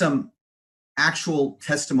going to have some actual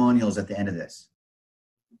testimonials at the end of this,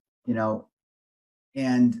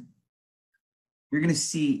 and you're going to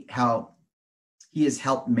see how he has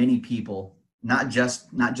helped many people, not just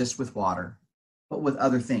with water, but with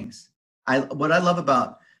other things. What I love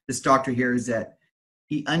about this doctor here is that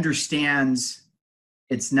he understands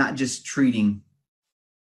it's not just treating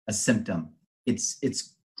a symptom. It's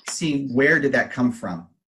seeing where did that come from,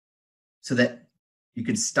 so that you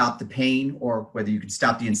can stop the pain, or whether you can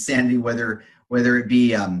stop the insanity, whether it be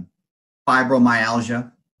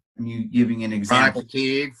fibromyalgia. I'm giving an example. Chronic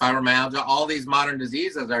fatigue, fibromyalgia, all these modern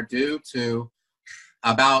diseases are due to,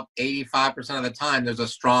 about 85% of the time, there's a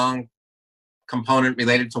strong component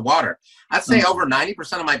related to water. I'd say over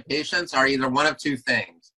 90% of my patients are either one of two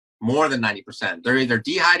things, more than 90%. They're either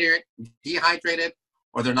dehydrated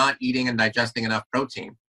or they're not eating and digesting enough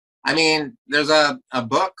protein. I mean, there's a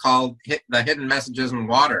book called The Hidden Messages in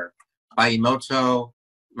Water by Emoto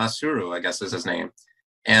Masuru, I guess is his name.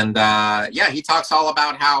 And he talks all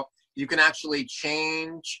about how you can actually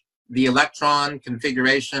change the electron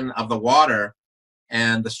configuration of the water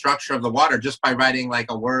and the structure of the water just by writing like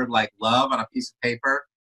a word like love on a piece of paper,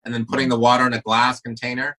 and then putting the water in a glass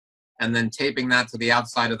container and then taping that to the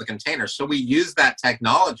outside of the container. So we use that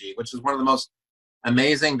technology, which is one of the most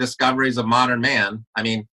amazing discoveries of modern man. I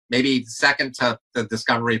mean, maybe second to the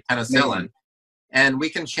discovery of penicillin. And we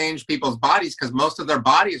can change people's bodies because most of their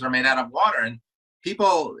bodies are made out of water. And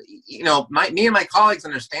people, me and my colleagues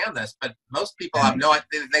understand this, but most people have no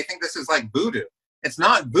idea. They think this is like voodoo. It's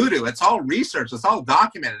not voodoo. It's all research. It's all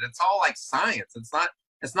documented. It's all like science.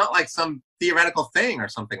 It's not like some theoretical thing or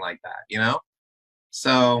something like that,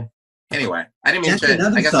 So anyway, I didn't mean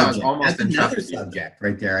to, I guess I was almost That's another subject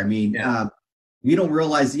right there. I mean, we don't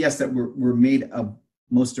realize, yes, that we're made of,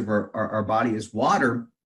 most of our body is water,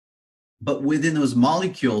 but within those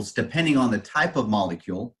molecules, depending on the type of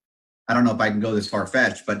molecule, I don't know if I can go this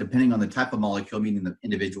far-fetched, but depending on the type of molecule, meaning the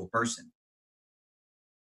individual person,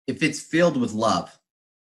 if it's filled with love,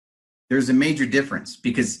 there's a major difference,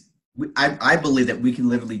 because I believe that we can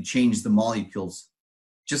literally change the molecules,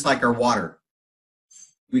 just like our water.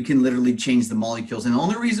 We can literally change the molecules. And the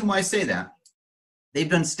only reason why I say that, they've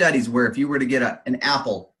done studies where if you were to get an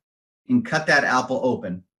apple and cut that apple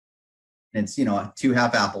open, and it's, 2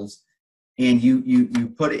 half apples, and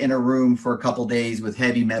you put it in a room for a couple days with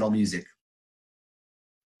heavy metal music,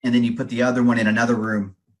 and then you put the other one in another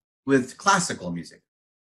room with classical music.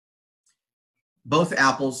 Both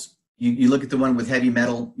apples, you look at the one with heavy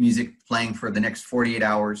metal music playing for the next 48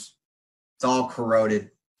 hours, it's all corroded,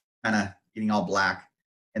 kind of getting all black.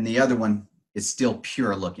 And the other one is still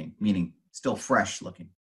pure looking, meaning still fresh looking.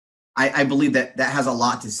 I believe that has a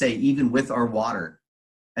lot to say, even with our water.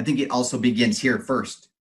 I think it also begins here first.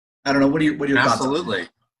 I don't know. What are your thoughts? Absolutely.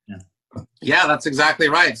 Yeah, that's exactly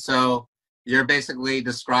right. So you're basically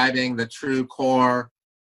describing the true core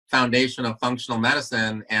foundation of functional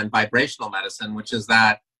medicine and vibrational medicine, which is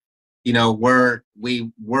that,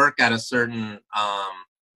 we work at a certain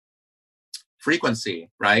frequency,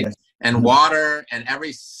 right? Yes. And water and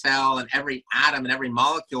every cell and every atom and every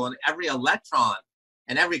molecule and every electron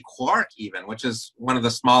and every quark even, which is one of the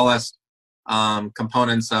smallest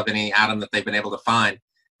components of any atom that they've been able to find,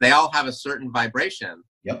 they all have a certain vibration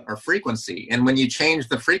or frequency. And when you change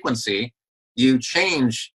the frequency, you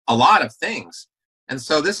change a lot of things. And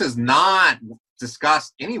so this is not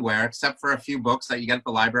discussed anywhere except for a few books that you get at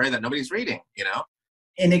the library that nobody's reading,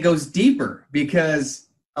 And it goes deeper, because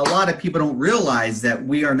a lot of people don't realize that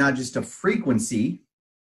we are not just a frequency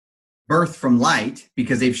birthed from light,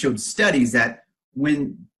 because they've showed studies that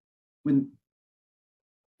when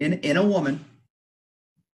in a woman,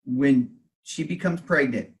 when she becomes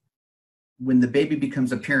pregnant, when the baby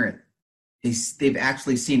becomes a parent, they've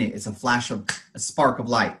actually seen it. It's a spark of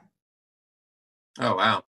light. Oh,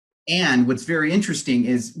 wow. And what's very interesting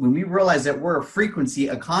is when we realize that we're a frequency,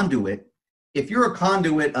 a conduit, if you're a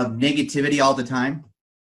conduit of negativity all the time,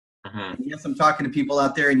 yes, I'm talking to people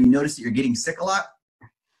out there and you notice that you're getting sick a lot,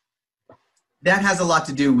 that has a lot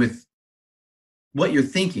to do with what you're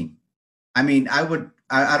thinking. I mean, I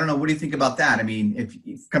don't know. What do you think about that? I mean,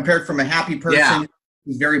 if compared from a happy person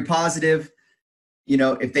who's very positive,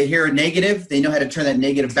 if they hear a negative, they know how to turn that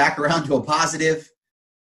negative back around to a positive.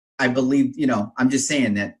 I believe, I'm just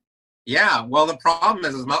saying that. Yeah. Well, the problem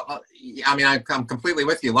is I'm completely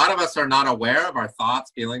with you. A lot of us are not aware of our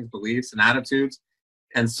thoughts, feelings, beliefs, and attitudes.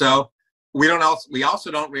 And so we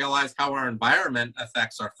also don't realize how our environment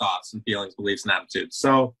affects our thoughts and feelings, beliefs, and attitudes.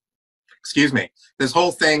 So, this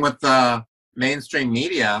whole thing with the mainstream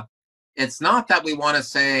media, it's not that we want to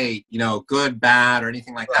say, good, bad, or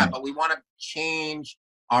anything like that, but we want to change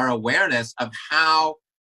our awareness of how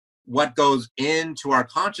what goes into our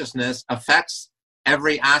consciousness affects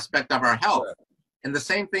every aspect of our health. And the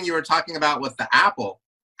same thing you were talking about with the apple.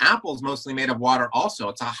 Apple's mostly made of water also.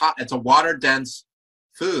 It's a water dense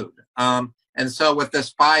food. And so with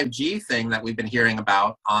this 5G thing that we've been hearing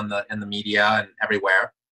about in the media and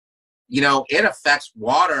everywhere, you know, it affects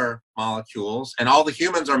water molecules, and all the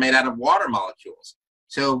humans are made out of water molecules.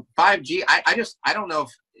 So 5G, I don't know if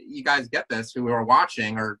you guys get this who are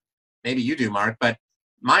watching, or maybe you do, Mark, but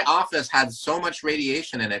my office had so much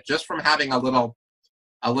radiation in it just from having a little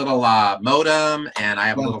modem, and I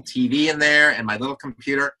have a little TV in there and my little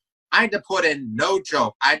computer. I had to put in, no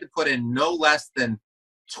joke, I had to put in no less than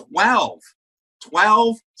 12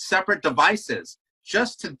 separate devices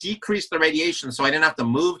just to decrease the radiation so I didn't have to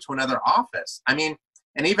move to another office. I mean,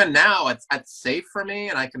 and even now it's safe for me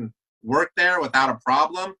and I can work there without a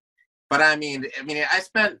problem. But I mean, I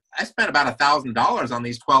spent about $1,000 on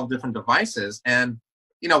these 12 different devices, and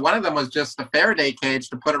you know, one of them was just a Faraday cage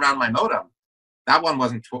to put around my modem. That one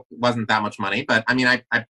wasn't that much money, but I mean, I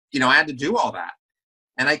had to do all that,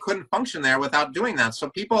 and I couldn't function there without doing that. So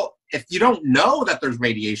people, if you don't know that there's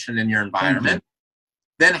radiation in your environment,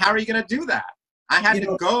 then how are you going to do that? I had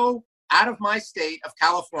to go out of my state of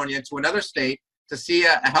California to another state to see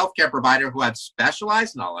a healthcare provider who had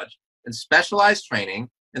specialized knowledge and specialized training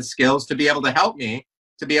and skills to be able to help me,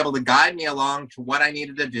 to be able to guide me along to what I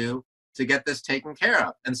needed to do to get this taken care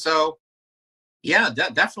of. And so, yeah,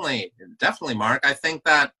 definitely, Mark. I think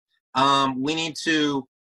that we need to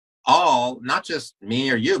all, not just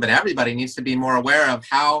me or you, but everybody needs to be more aware of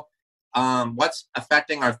how what's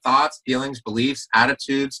affecting our thoughts, feelings, beliefs,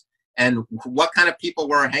 attitudes, and what kind of people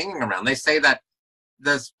we're hanging around. They say that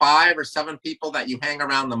there's 5 or 7 people that you hang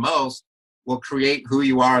around the most will create who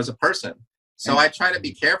you are as a person. So I try to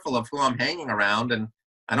be careful of who I'm hanging around, and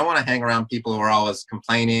I don't want to hang around people who are always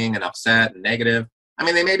complaining and upset and negative. I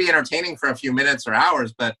mean, they may be entertaining for a few minutes or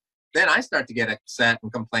hours, but then I start to get upset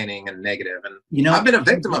and complaining and negative. And you know, I've been a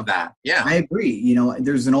victim of that. Yeah, I agree. You know,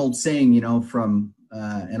 there's an old saying, you know, from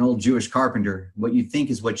an old Jewish carpenter: what you think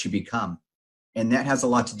is what you become. And that has a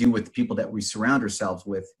lot to do with the people that we surround ourselves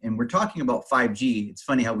with. And we're talking about 5G. It's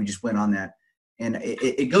funny how we just went on that. And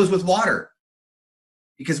it goes with water,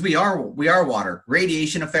 because we are water.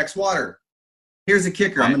 Radiation affects water. Here's the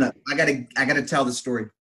kicker. Right. I gotta tell the story.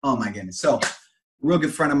 Oh my goodness. So a real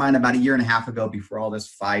good friend of mine, about 1.5 years ago, before all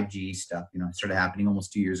this 5G stuff, you know, started happening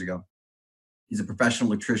almost 2 years ago. He's a professional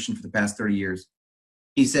electrician for the past 30 years.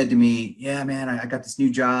 He said to me, "Yeah, man, I got this new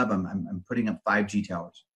job. I'm putting up 5G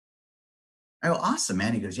towers." I go, "Awesome,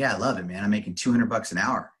 man." He goes, "Yeah, I love it, man. I'm making $200 an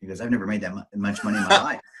hour." He goes, "I've never made that much money in my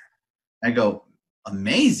life." I go,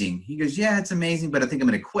 "Amazing." He goes, "Yeah, it's amazing, but I think I'm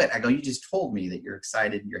going to quit." I go, "You just told me that you're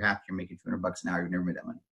excited, you're happy, you're making $200 an hour. You've never made that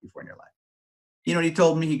money before in your life." You know what he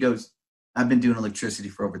told me? He goes, "I've been doing electricity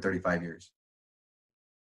for over 35 years.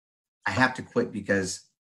 I have to quit because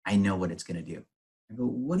I know what it's going to do." I go,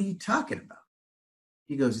 "What are you talking about?"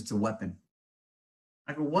 He goes, "It's a weapon."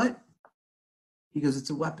 I go, "What?" He goes,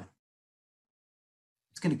 "It's a weapon.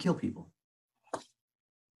 It's going to kill people."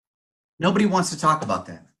 Nobody wants to talk about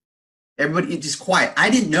that. Everybody just quiet. I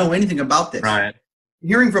didn't know anything about this. Right.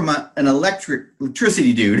 Hearing from an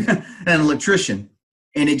electricity dude, an electrician,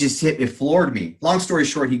 and it floored me. Long story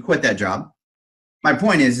short, he quit that job. My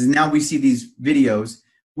point is now we see these videos.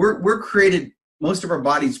 We're created, most of our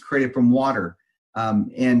bodies created from water.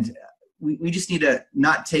 And we just need to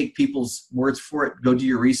not take people's words for it. Go do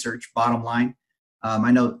your research, bottom line.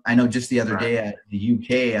 I know just the other day at the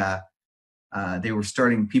UK,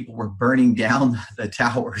 people were burning down the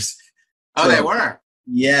towers. Oh, they were?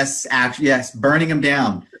 Yes, actually, yes, burning them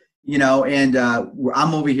down, you know, and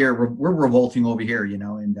I'm over here, we're revolting over here, you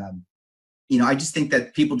know, and, you know, I just think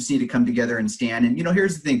that people just need to come together and stand. And, you know,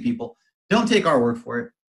 here's the thing, people, don't take our word for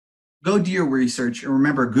it. Go do your research. And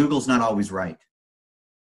remember, Google's not always right.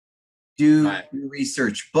 Do your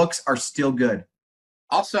research. Books are still good.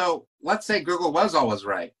 Also, let's say Google was always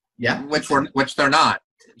right. Yeah. Which they're not.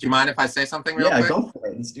 Do you mind if I say something real quick? Yeah, go for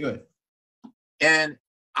it. Let's do it. And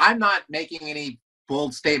I'm not making any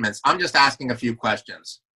bold statements. I'm just asking a few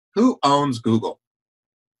questions. Who owns Google?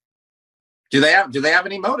 Do they have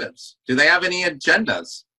any motives? Do they have any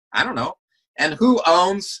agendas? I don't know. And who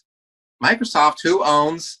owns Microsoft? Who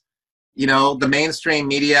owns, you know, the mainstream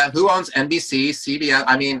media? Who owns NBC, CBS?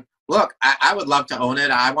 I mean, look, I would love to own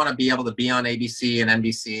it. I want to be able to be on ABC and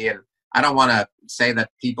NBC, and I don't want to say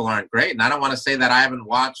that people aren't great, and I don't want to say that I haven't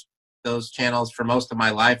watched those channels for most of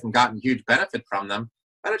my life and gotten huge benefit from them.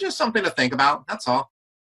 But it's just something to think about. That's all.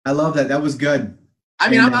 I love that. That was good. I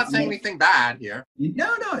mean, I'm not saying anything bad here.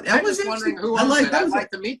 No, I was just wondering who owns it. I'd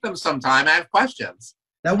like to meet them sometime. I have questions.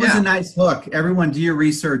 That was a nice hook. Everyone, do your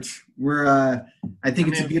research. I think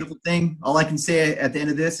it's a beautiful thing. All I can say at the end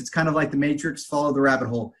of this, it's kind of like the Matrix, follow the rabbit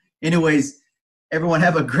hole. Anyways, everyone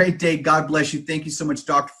have a great day. God bless you. Thank you so much,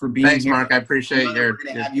 Doctor, for being here. Thanks, Mark. I appreciate We're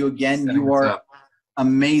going to have you again. You are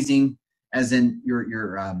amazing, as in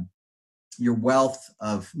your wealth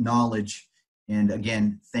of knowledge. And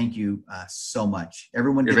again, thank you so much.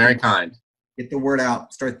 Everyone, you're very kind. Get the word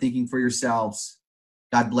out. Start thinking for yourselves.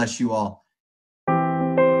 God bless you all.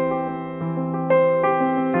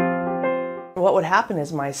 What would happen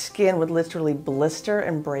is my skin would literally blister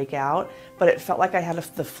and break out, but it felt like I had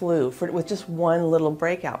the flu with just one little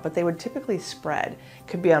breakout, but they would typically spread. It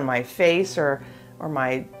could be on my face or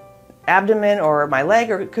my abdomen or my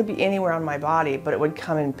leg, or it could be anywhere on my body, but it would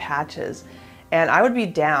come in patches. And I would be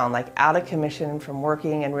down, like out of commission from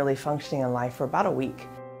working and really functioning in life for about a week.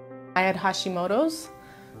 I had Hashimoto's,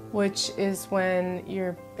 which is when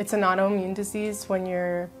it's an autoimmune disease when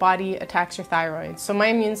your body attacks your thyroid. So my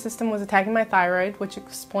immune system was attacking my thyroid, which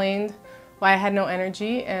explained why I had no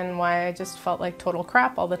energy and why I just felt like total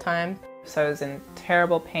crap all the time. So I was in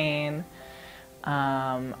terrible pain.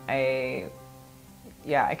 I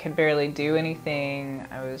could barely do anything.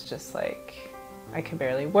 I was just like, I could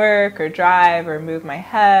barely work or drive or move my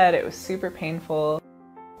head. It was super painful.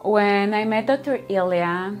 When I met Dr.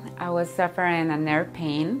 Ilya, I was suffering a nerve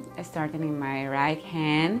pain, starting in my right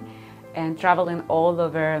hand and traveling all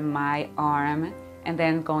over my arm and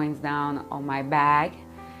then going down on my back.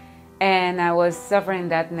 And I was suffering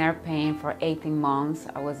that nerve pain for 18 months.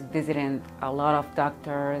 I was visiting a lot of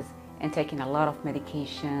doctors and taking a lot of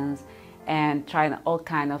medications and trying all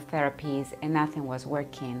kinds of therapies, and nothing was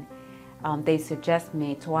working. They suggested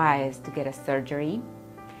me twice to get a surgery,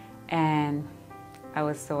 and I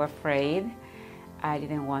was so afraid. I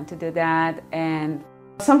didn't want to do that. And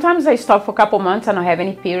sometimes I stop for a couple months and I don't have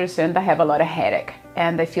any periods and I have a lot of headache.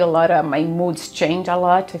 And I feel a lot of my moods change a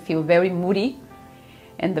lot. I feel very moody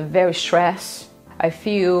and very stressed. I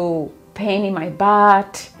feel pain in my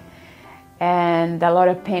butt and a lot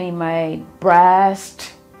of pain in my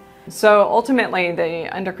breast. So ultimately, the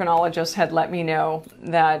endocrinologist had let me know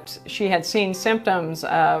that she had seen symptoms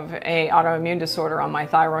of an autoimmune disorder on my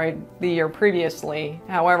thyroid the year previously.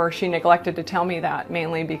 However, she neglected to tell me that,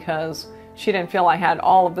 mainly because she didn't feel I had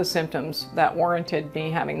all of the symptoms that warranted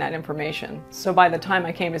me having that information. So by the time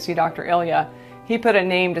I came to see Dr. Ilya, he put a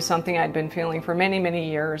name to something I'd been feeling for many, many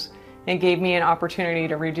years and gave me an opportunity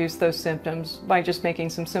to reduce those symptoms by just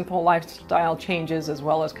making some simple lifestyle changes as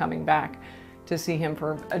well as coming back to see him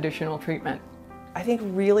for additional treatment. I think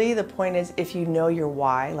really the point is, if you know your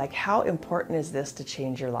why, like how important is this to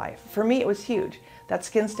change your life? For me, it was huge. That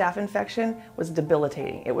skin staph infection was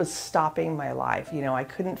debilitating. It was stopping my life. You know, I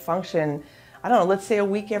couldn't function, I don't know, let's say a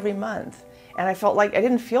week every month. And I felt like I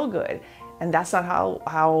didn't feel good. And that's not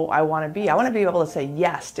how I want to be. I want to be able to say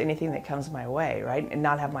yes to anything that comes my way, right? And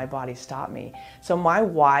not have my body stop me. So my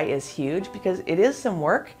why is huge because it is some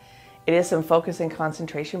work. It is some focus and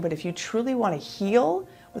concentration, but if you truly want to heal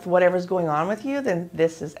with whatever's going on with you, then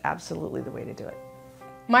this is absolutely the way to do it.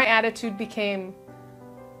 My attitude became,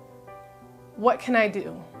 what can I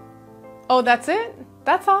do? Oh, that's it?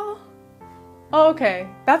 That's all? Oh, okay.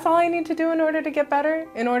 That's all I need to do in order to get better,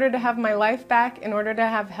 in order to have my life back, in order to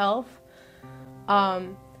have health.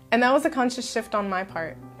 And that was a conscious shift on my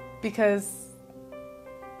part because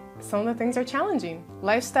some of the things are challenging.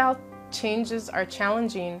 Lifestyle changes are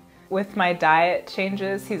challenging. With my diet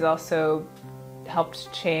changes, he's also helped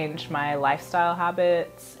change my lifestyle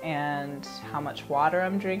habits and how much water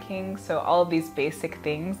I'm drinking. So all of these basic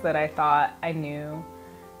things that I thought I knew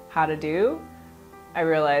how to do, I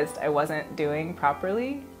realized I wasn't doing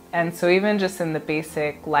properly. And so even just in the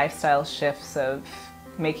basic lifestyle shifts of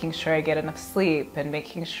making sure I get enough sleep and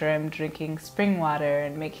making sure I'm drinking spring water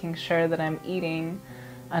and making sure that I'm eating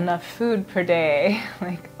enough food per day,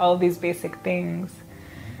 like all these basic things.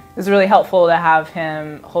 It was really helpful to have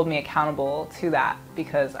him hold me accountable to that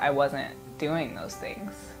because I wasn't doing those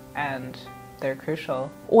things and they're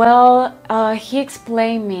crucial. Well, he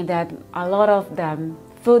explained me that a lot of the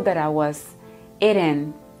food that I was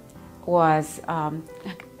eating was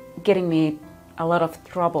getting me a lot of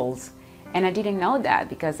troubles. And I didn't know that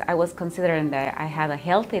because I was considering that I had a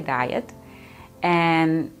healthy diet,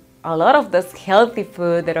 and a lot of this healthy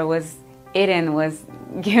food that I was eating was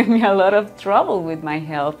giving me a lot of trouble with my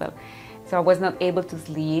health. So I was not able to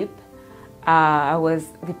sleep, I was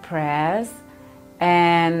depressed,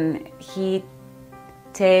 and he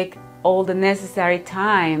take all the necessary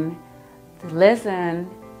time to listen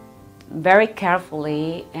very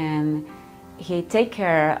carefully, and he take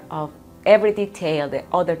care of every detail that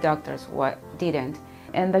other doctors didn't.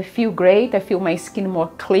 And I feel great. I feel my skin more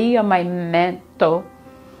clear, my mental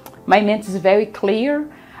My mind is very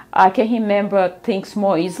clear. I can remember things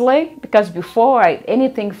more easily because before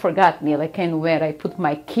anything forgot me, like where I put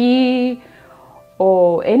my key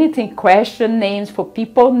or anything, question names for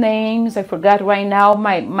people names. I forgot right now.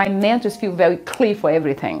 My mind just feel very clear for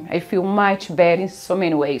everything. I feel much better in so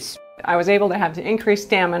many ways. I was able to have increased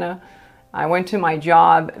stamina. I went to my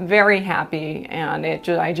job very happy, and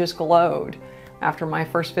I just glowed after my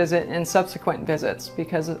first visit and subsequent visits,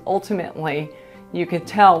 because ultimately you could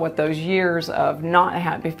tell what those years of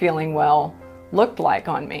not feeling well looked like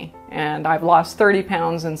on me. And I've lost 30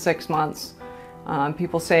 pounds in 6 months.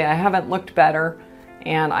 People say I haven't looked better,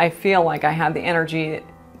 and I feel like I have the energy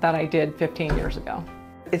that I did 15 years ago.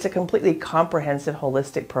 It's a completely comprehensive,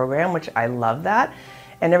 holistic program, which I love that.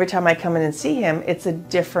 And every time I come in and see him,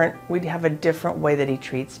 we'd have a different way that he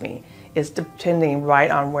treats me. It's depending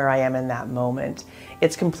right on where I am in that moment.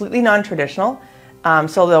 It's completely non-traditional.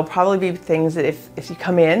 So there'll probably be things that if you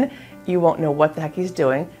come in, you won't know what the heck he's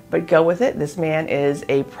doing, but go with it. This man is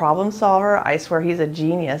a problem solver. I swear he's a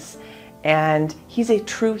genius. And he's a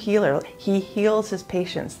true healer. He heals his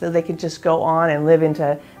patients so they can just go on and live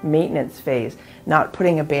into maintenance phase, not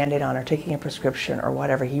putting a Band-Aid on or taking a prescription or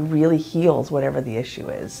whatever. He really heals whatever the issue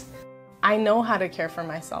is. I know how to care for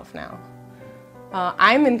myself now.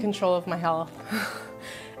 I'm in control of my health.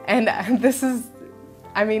 And this is,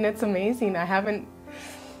 I mean, it's amazing. I'm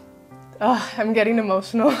getting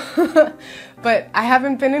emotional. But I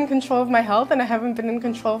haven't been in control of my health, and I haven't been in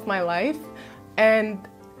control of my life. And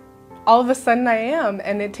all of a sudden I am,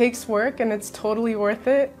 and it takes work, and it's totally worth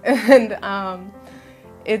it. And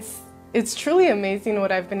it's truly amazing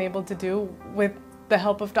what I've been able to do with the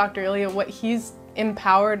help of Dr. Ilya, what he's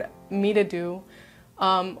empowered me to do,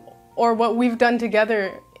 or what we've done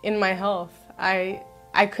together in my health.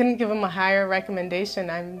 I couldn't give him a higher recommendation.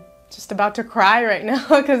 I'm just about to cry right now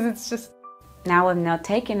because it's just... Now I'm not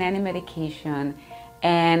taking any medication,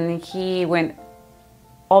 and he went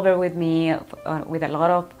over with me with a lot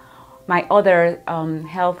of my other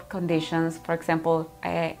health conditions. For example,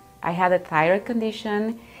 I had a thyroid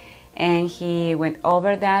condition, and he went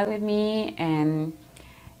over that with me, and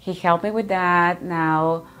he helped me with that.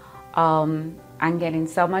 Now I'm getting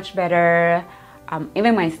so much better.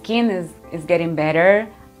 Even my skin is getting better,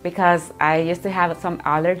 because I used to have some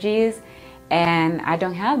allergies, and I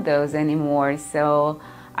don't have those anymore. So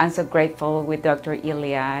I'm so grateful with Dr.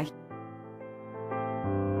 Ilya.